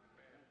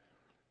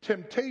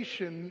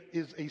 Temptation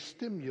is a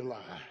stimuli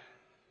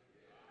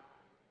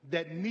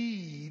that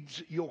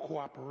needs your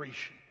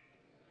cooperation.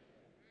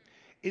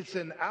 It's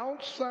an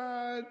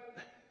outside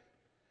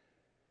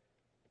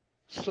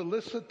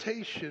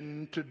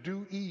solicitation to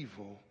do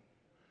evil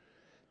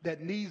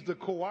that needs the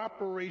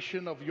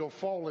cooperation of your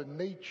fallen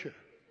nature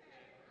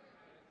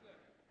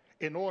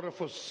in order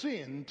for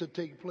sin to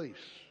take place.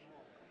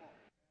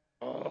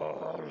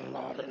 Oh,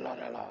 Lordy,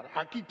 Lordy, Lordy.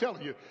 I keep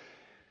telling you,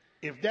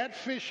 if that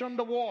fish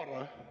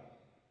underwater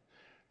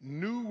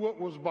knew what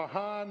was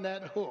behind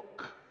that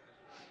hook,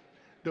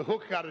 the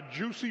hook got a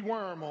juicy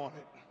worm on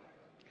it.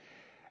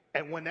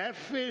 And when that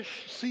fish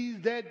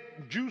sees that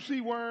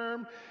juicy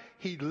worm,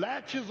 he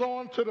latches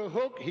on to the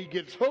hook. He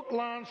gets hook,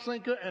 line,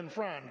 sinker, and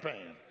frying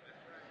pan.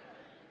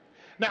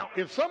 Now,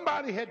 if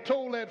somebody had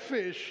told that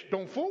fish,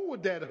 don't fool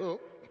with that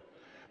hook,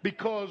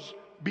 because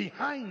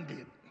behind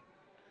it,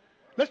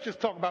 let's just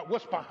talk about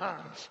what's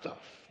behind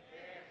stuff.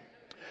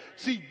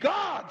 See,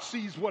 God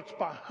sees what's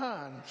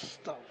behind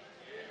stuff.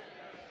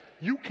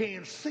 You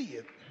can't see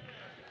it.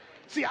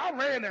 See, I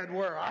ran that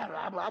world.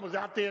 I was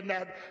out there in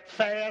that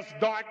fast,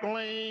 dark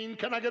lane.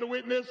 Can I get a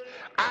witness?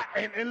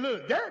 And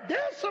look,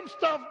 there's some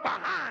stuff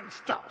behind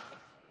stuff.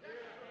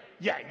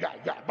 Yeah.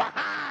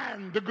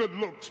 Behind the good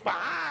looks,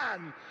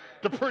 behind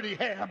the pretty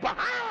hair,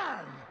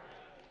 behind.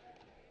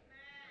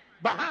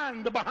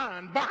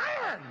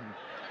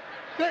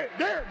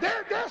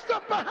 There's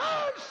stuff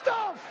behind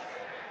stuff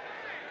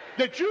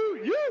that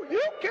you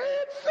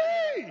can't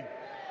see.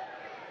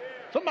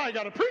 Somebody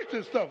got to preach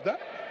this stuff,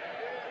 that.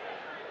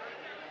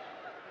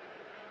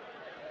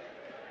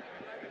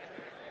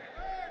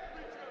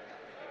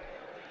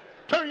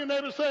 Turn your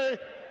neighbor and say,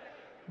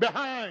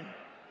 behind.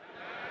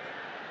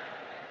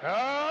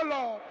 Oh,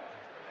 Lord.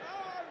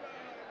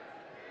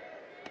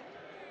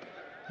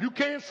 You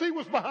can't see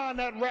what's behind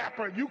that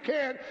rapper. You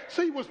can't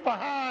see what's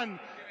behind,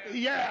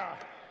 yeah.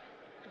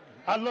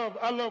 I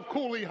love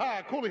Cooley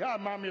High. Cooley High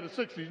reminded me of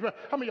the 60s.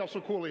 How many of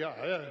y'all saw Cooley High?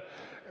 Yeah.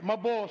 My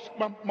boy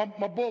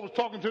was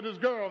talking to this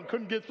girl and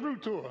couldn't get through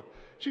to her.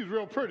 She was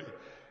real pretty.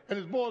 And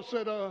his boy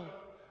said,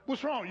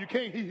 what's wrong? You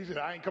can't. He said,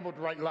 I ain't come up with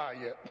the right lie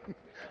yet.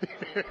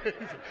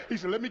 He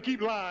said, let me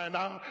keep lying.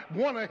 I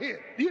want to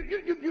hit.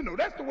 You know,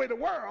 that's the way the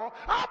world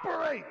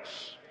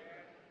operates.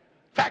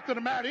 Fact of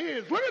the matter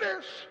is, look at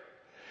this.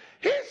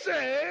 He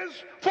says,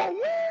 for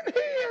when he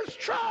is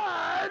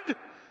tried,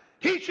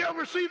 he shall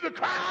receive the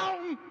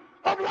crown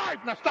of life.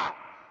 Now stop.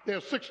 There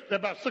are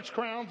about 6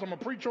 crowns. I'm going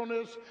to preach on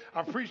this.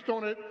 I've preached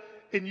on it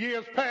in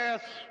years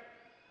past.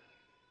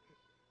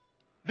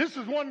 This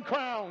is one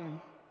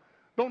crown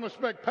don't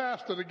expect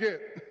pastor to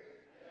get.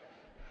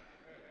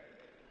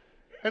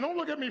 And don't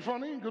look at me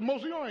funny, because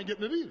most of y'all ain't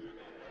getting it either.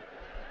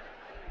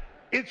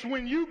 It's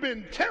when you've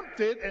been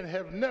tempted and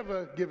have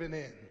never given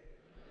in.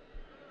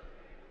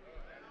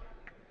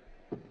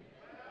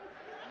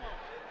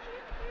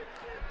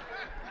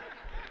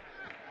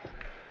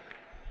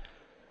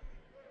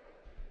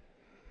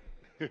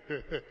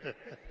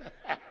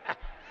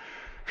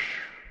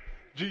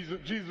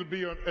 Jesus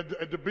be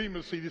at the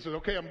Bema seat. He said,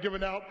 okay, I'm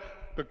giving out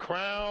the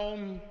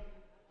crown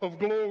of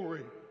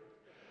glory.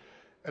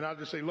 And I'll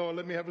just say, Lord,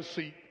 let me have a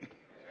seat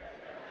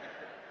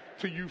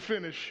till you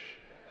finish.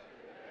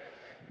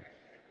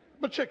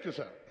 But check this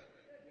out.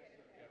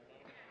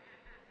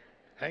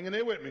 Hang in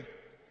there with me.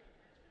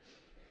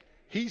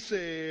 He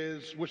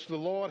says, which the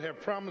Lord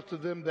have promised to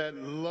them that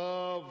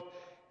love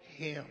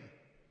him.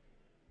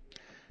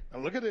 Now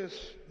look at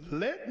this.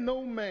 Let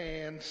no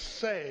man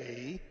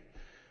say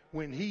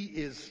when he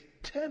is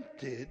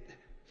tempted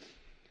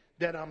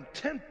that I'm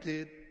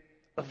tempted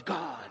of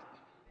God.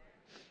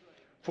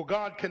 For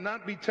God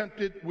cannot be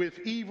tempted with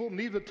evil,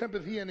 neither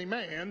tempteth he any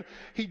man.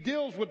 He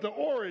deals with the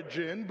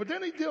origin, but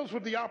then he deals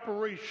with the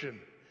operation.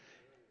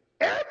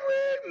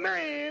 Every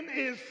man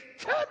is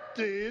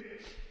tempted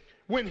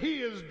when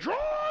he is drawn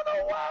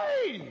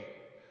away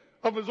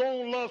of his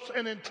own lust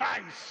and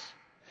enticed.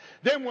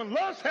 Then when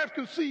lust hath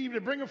conceived,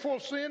 it bringeth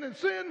forth sin, and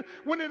sin,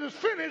 when it is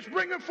finished,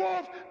 bringeth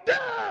forth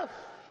death.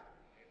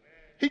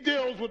 He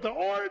deals with the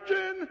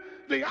origin,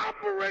 the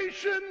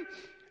operation,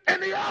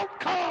 and the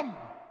outcome.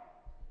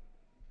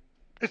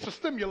 It's a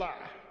stimuli.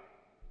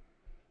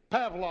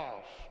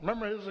 Pavlov,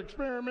 remember his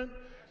experiment?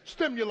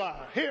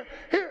 Stimuli. Here's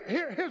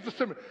the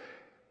stimulus.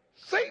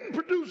 Satan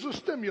produces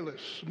stimulus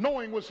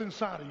knowing what's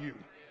inside of you.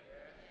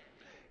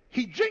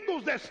 He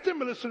jingles that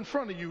stimulus in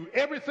front of you,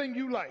 everything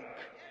you like.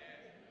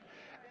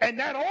 And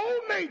that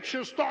old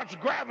nature starts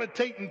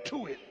gravitating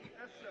to it.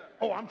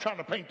 Oh, I'm trying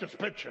to paint this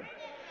picture.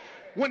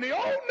 When the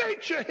old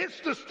nature hits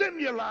the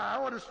stimuli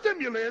or the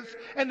stimulus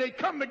and they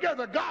come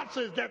together, God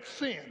says that's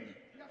sin.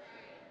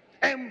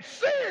 And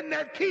sin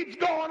that keeps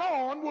going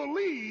on will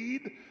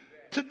lead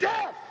to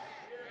death.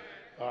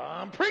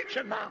 I'm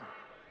preaching now.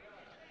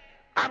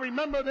 I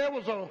remember there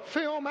was a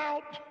film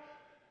out.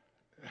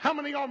 How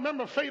many of y'all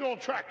remember Fatal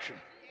Attraction?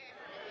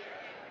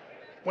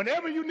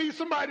 Whenever you need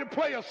somebody to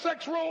play a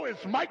sex role,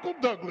 it's Michael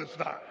Douglas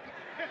now.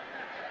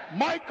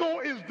 Michael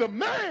is the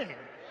man.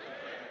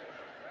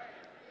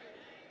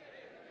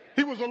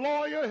 He was a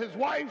lawyer. His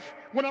wife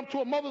went up to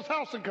a mother's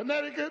house in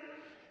Connecticut.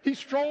 He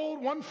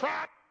strolled one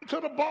Friday to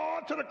the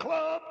bar, to the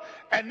club,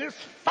 and this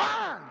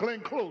fine, Glenn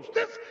Close,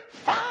 this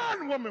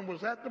fine woman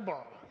was at the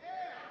bar.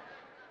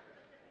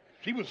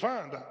 She was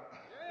fine, though.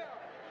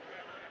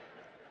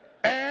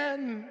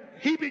 And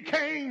he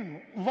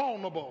became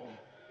vulnerable.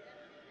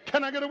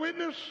 Can I get a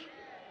witness?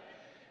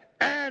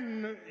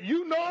 And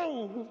you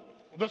know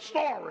the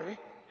story.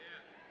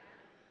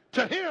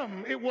 To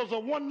him, it was a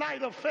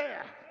one-night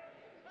affair.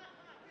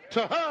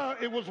 To her,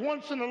 it was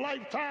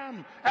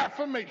once-in-a-lifetime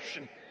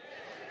affirmation.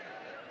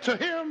 To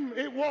him,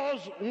 it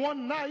was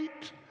one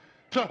night.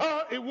 To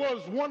her, it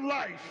was one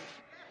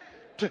life.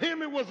 To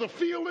him, it was a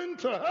feeling.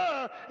 To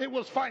her, it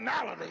was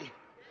finality.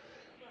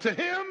 To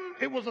him,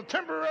 it was a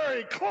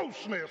temporary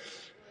closeness.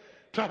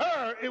 To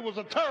her, it was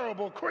a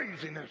terrible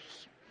craziness.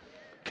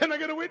 Can I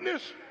get a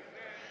witness?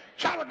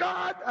 Child of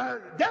God,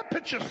 that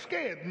picture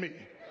scared me.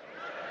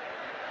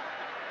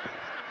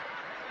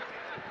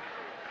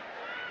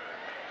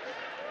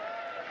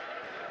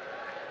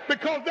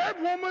 Because that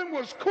woman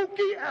was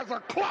kooky as a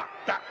clock.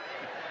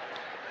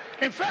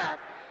 In fact,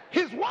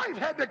 his wife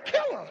had to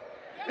kill her.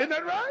 Isn't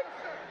that right?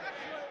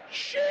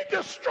 She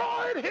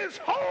destroyed his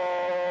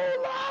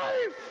whole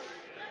life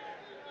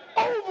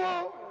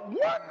over one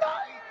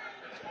night.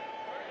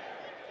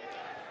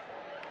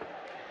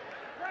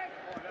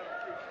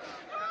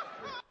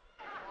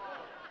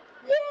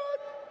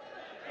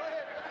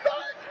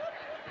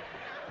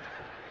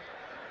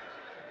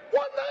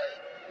 One night.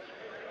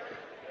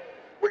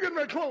 We're getting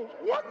ready to close.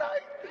 One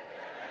night.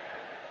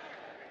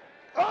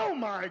 Oh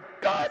my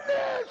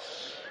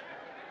goodness.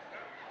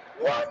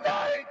 One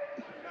night.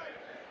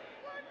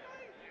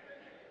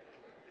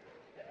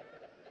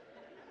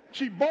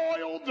 She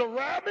boiled the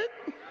rabbit.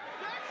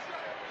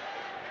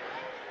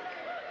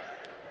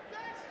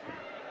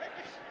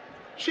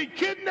 She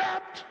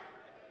kidnapped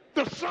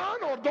the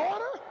son or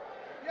daughter?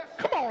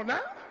 Come on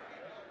now.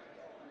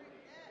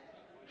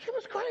 She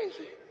was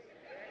crazy.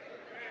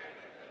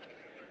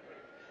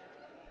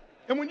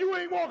 And when you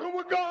ain't walking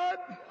with God,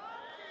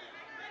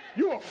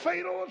 you're a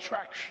fatal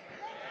attraction.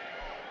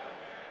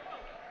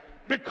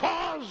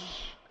 Because,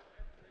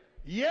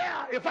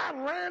 yeah, if I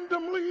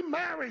randomly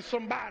marry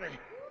somebody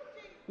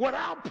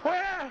without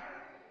prayer,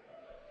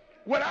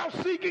 without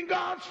seeking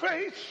God's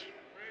face,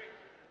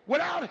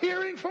 without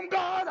hearing from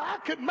God, I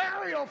could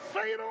marry a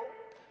fatal.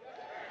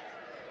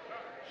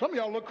 Some of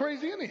y'all look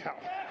crazy anyhow.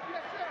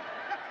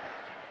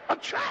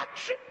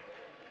 Attraction.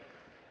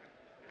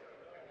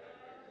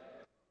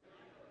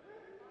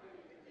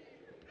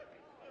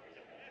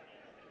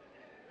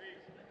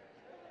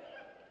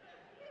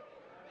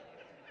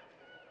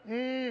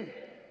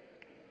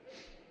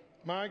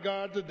 My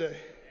God, today.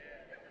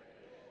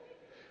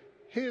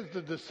 Here's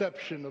the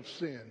deception of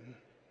sin.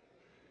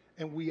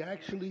 And we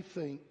actually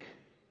think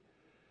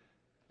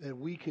that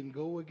we can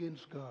go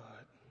against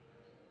God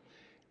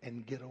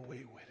and get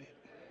away with it.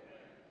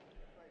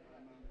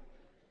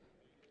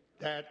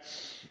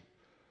 That's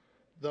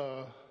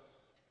the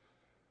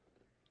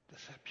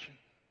deception.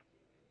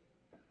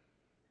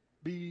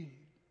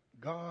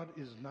 God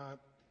is not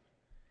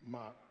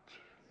mocked.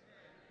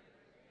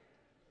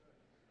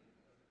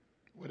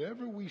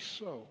 Whatever we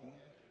sow,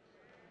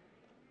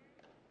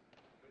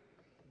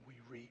 we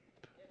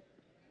reap.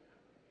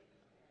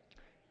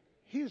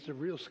 Here's the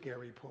real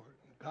scary part.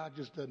 God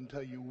just doesn't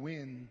tell you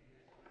when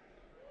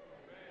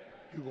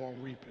you're going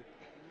to reap it.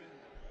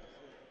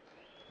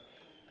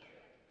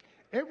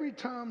 Every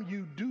time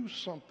you do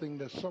something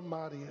to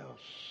somebody else,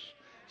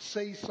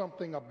 say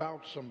something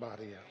about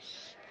somebody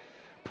else,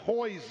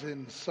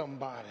 poison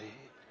somebody,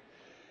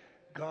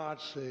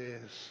 God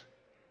says,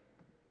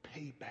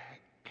 pay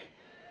back.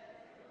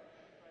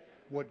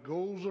 What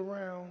goes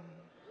around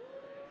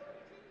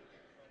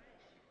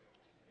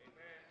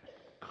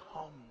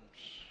comes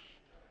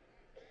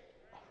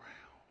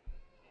around.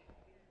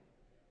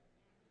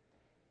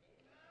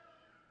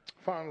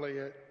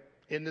 Finally,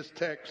 in this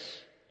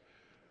text,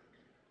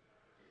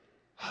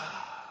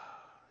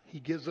 he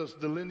gives us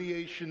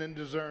delineation and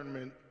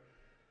discernment.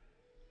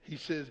 He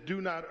says,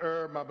 do not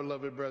err, my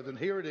beloved brethren.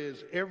 Here it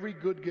is. Every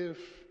good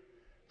gift,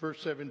 verse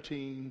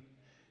 17,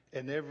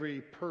 and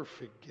every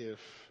perfect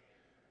gift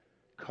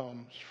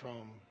comes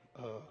from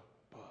above.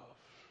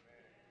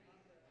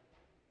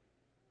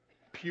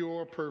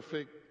 Pure,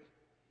 perfect,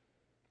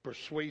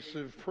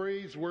 persuasive,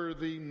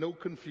 praiseworthy, no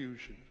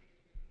confusion.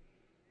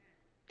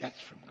 That's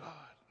from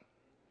God.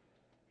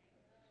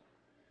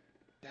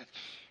 That's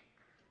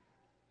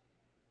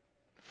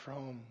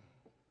from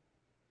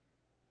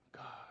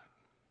God.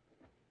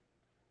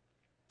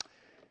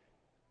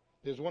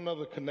 There's one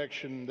other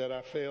connection that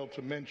I failed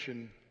to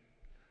mention.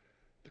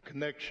 The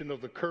connection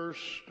of the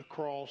curse, the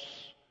cross,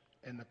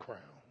 and the crown.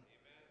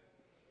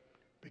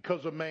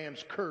 Because of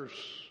man's curse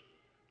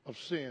of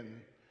sin,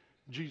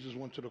 Jesus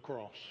went to the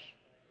cross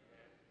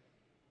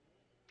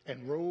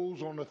and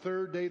rose on the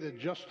third day to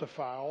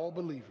justify all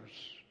believers.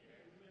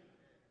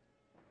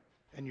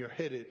 And you're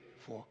headed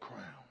for a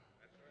crown.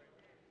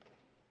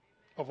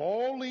 Of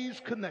all these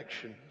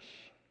connections,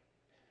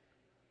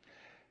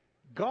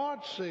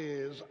 God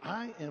says,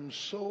 I am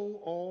so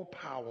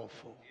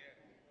all-powerful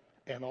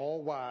and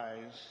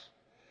all-wise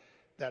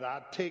that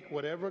I take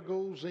whatever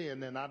goes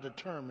in and I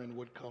determine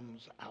what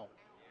comes out.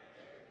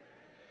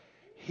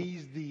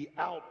 He's the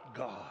out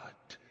God.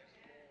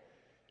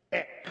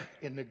 Ek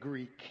in the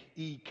Greek,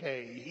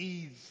 E-K.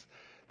 He's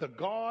the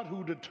God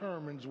who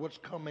determines what's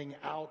coming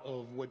out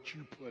of what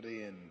you put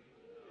in.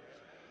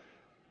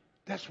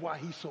 That's why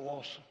he's so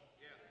awesome.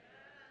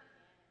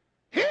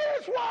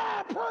 Here's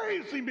why I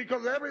praise him,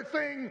 because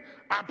everything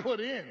I put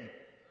in,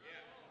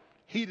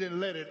 he didn't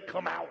let it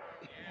come out.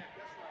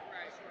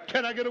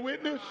 Can I get a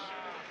witness?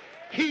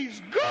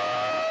 He's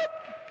good.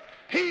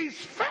 He's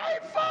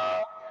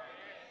faithful.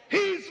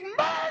 He's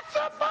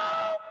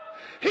merciful.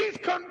 He's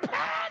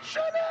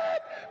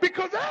compassionate,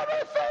 because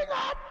everything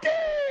I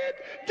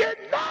did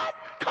not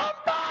come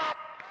back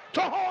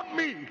to haunt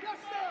me.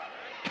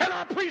 Can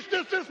I preach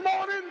this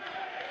morning?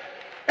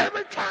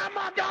 Every time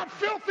I got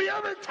filthy,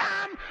 every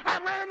time I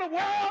ran the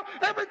world,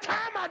 every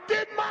time I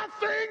did my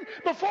thing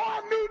before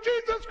I knew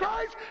Jesus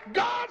Christ,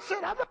 God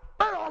said, I'm going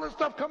to let all this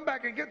stuff come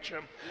back and get you.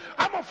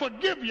 I'm going to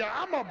forgive you.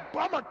 I'm going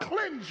to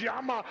cleanse you.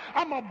 I'm going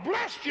to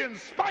bless you in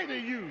spite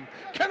of you.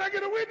 Can I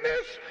get a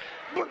witness?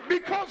 But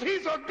because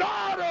he's a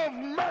God of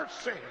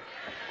mercy.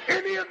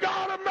 Isn't he a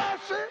God of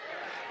mercy?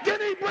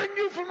 Did he bring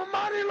you from a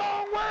mighty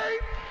long way?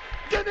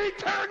 Did he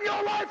turn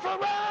your life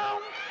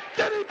around?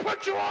 Did he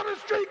put you on a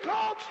street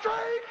called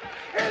straight?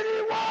 And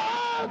he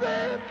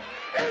worthy,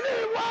 and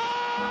he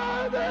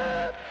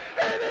worthy,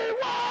 and he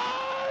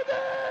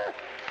worthy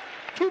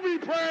to be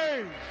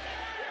praised.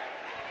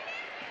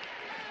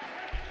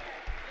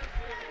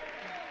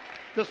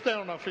 Let's stand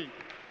on our feet.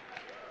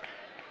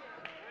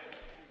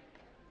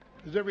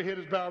 As every head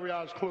is bowed, every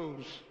eye is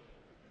closed.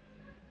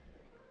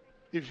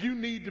 If you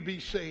need to be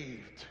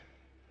saved,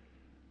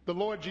 The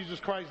Lord Jesus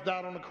Christ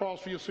died on the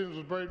cross for your sins,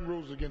 was buried and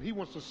rose again. He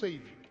wants to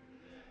save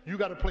you. You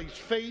got to place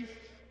faith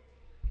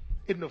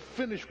in the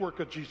finished work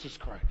of Jesus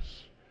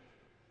Christ.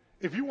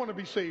 If you want to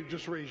be saved,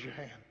 just raise your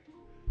hand.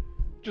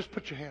 Just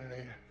put your hand in the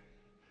air.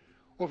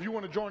 Or if you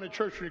want to join the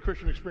church in your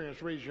Christian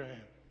experience, raise your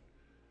hand.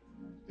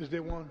 Is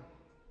there one?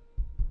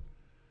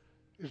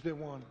 Is there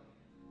one?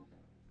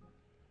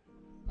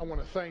 I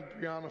want to thank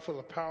Brianna for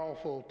the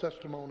powerful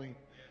testimony.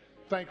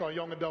 Thank our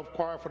young adult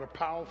choir for the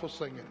powerful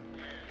singing.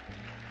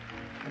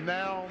 And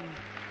now,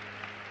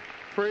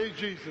 praise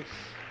Jesus.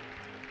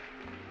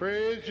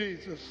 Praise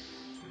Jesus.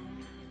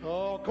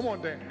 Oh, come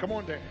on, Dan. Come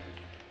on, Dan.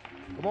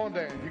 Come on,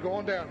 Dan. You're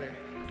going down there.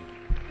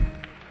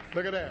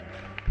 Look at that.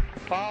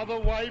 Father,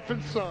 wife,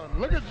 and son.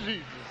 Look at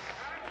Jesus.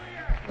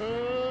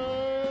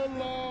 Oh,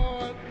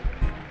 Lord.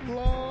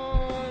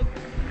 Lord.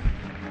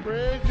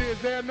 Praise Jesus.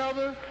 Is there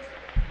another?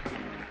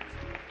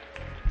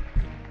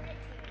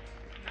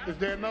 Is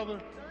there another?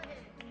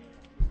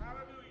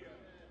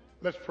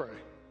 Let's pray.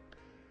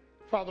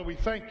 Father, we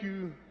thank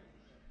you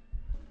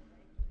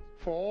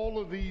for all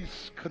of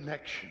these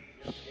connections.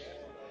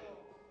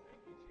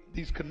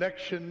 These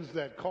connections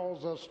that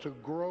cause us to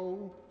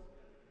grow.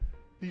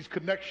 These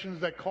connections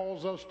that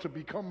cause us to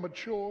become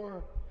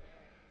mature.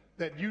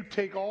 That you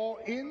take all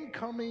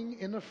incoming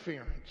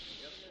interference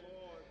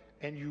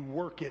and you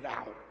work it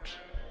out.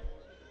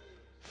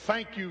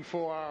 Thank you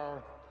for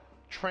our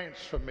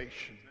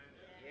transformation.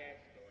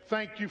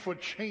 Thank you for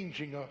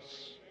changing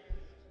us.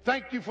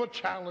 Thank you for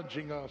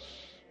challenging us.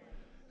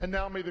 And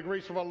now may the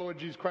grace of our Lord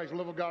Jesus Christ, the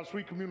love of God,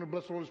 sweet communion,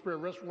 blessed Holy Spirit,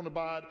 rest and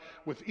abide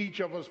with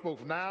each of us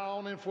both now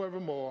and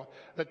forevermore.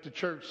 Let the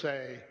church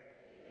say,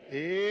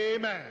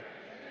 amen.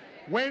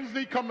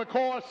 Wednesday, come to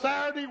call.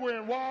 Saturday, we're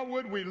in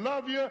Wildwood. We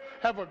love you.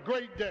 Have a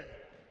great day.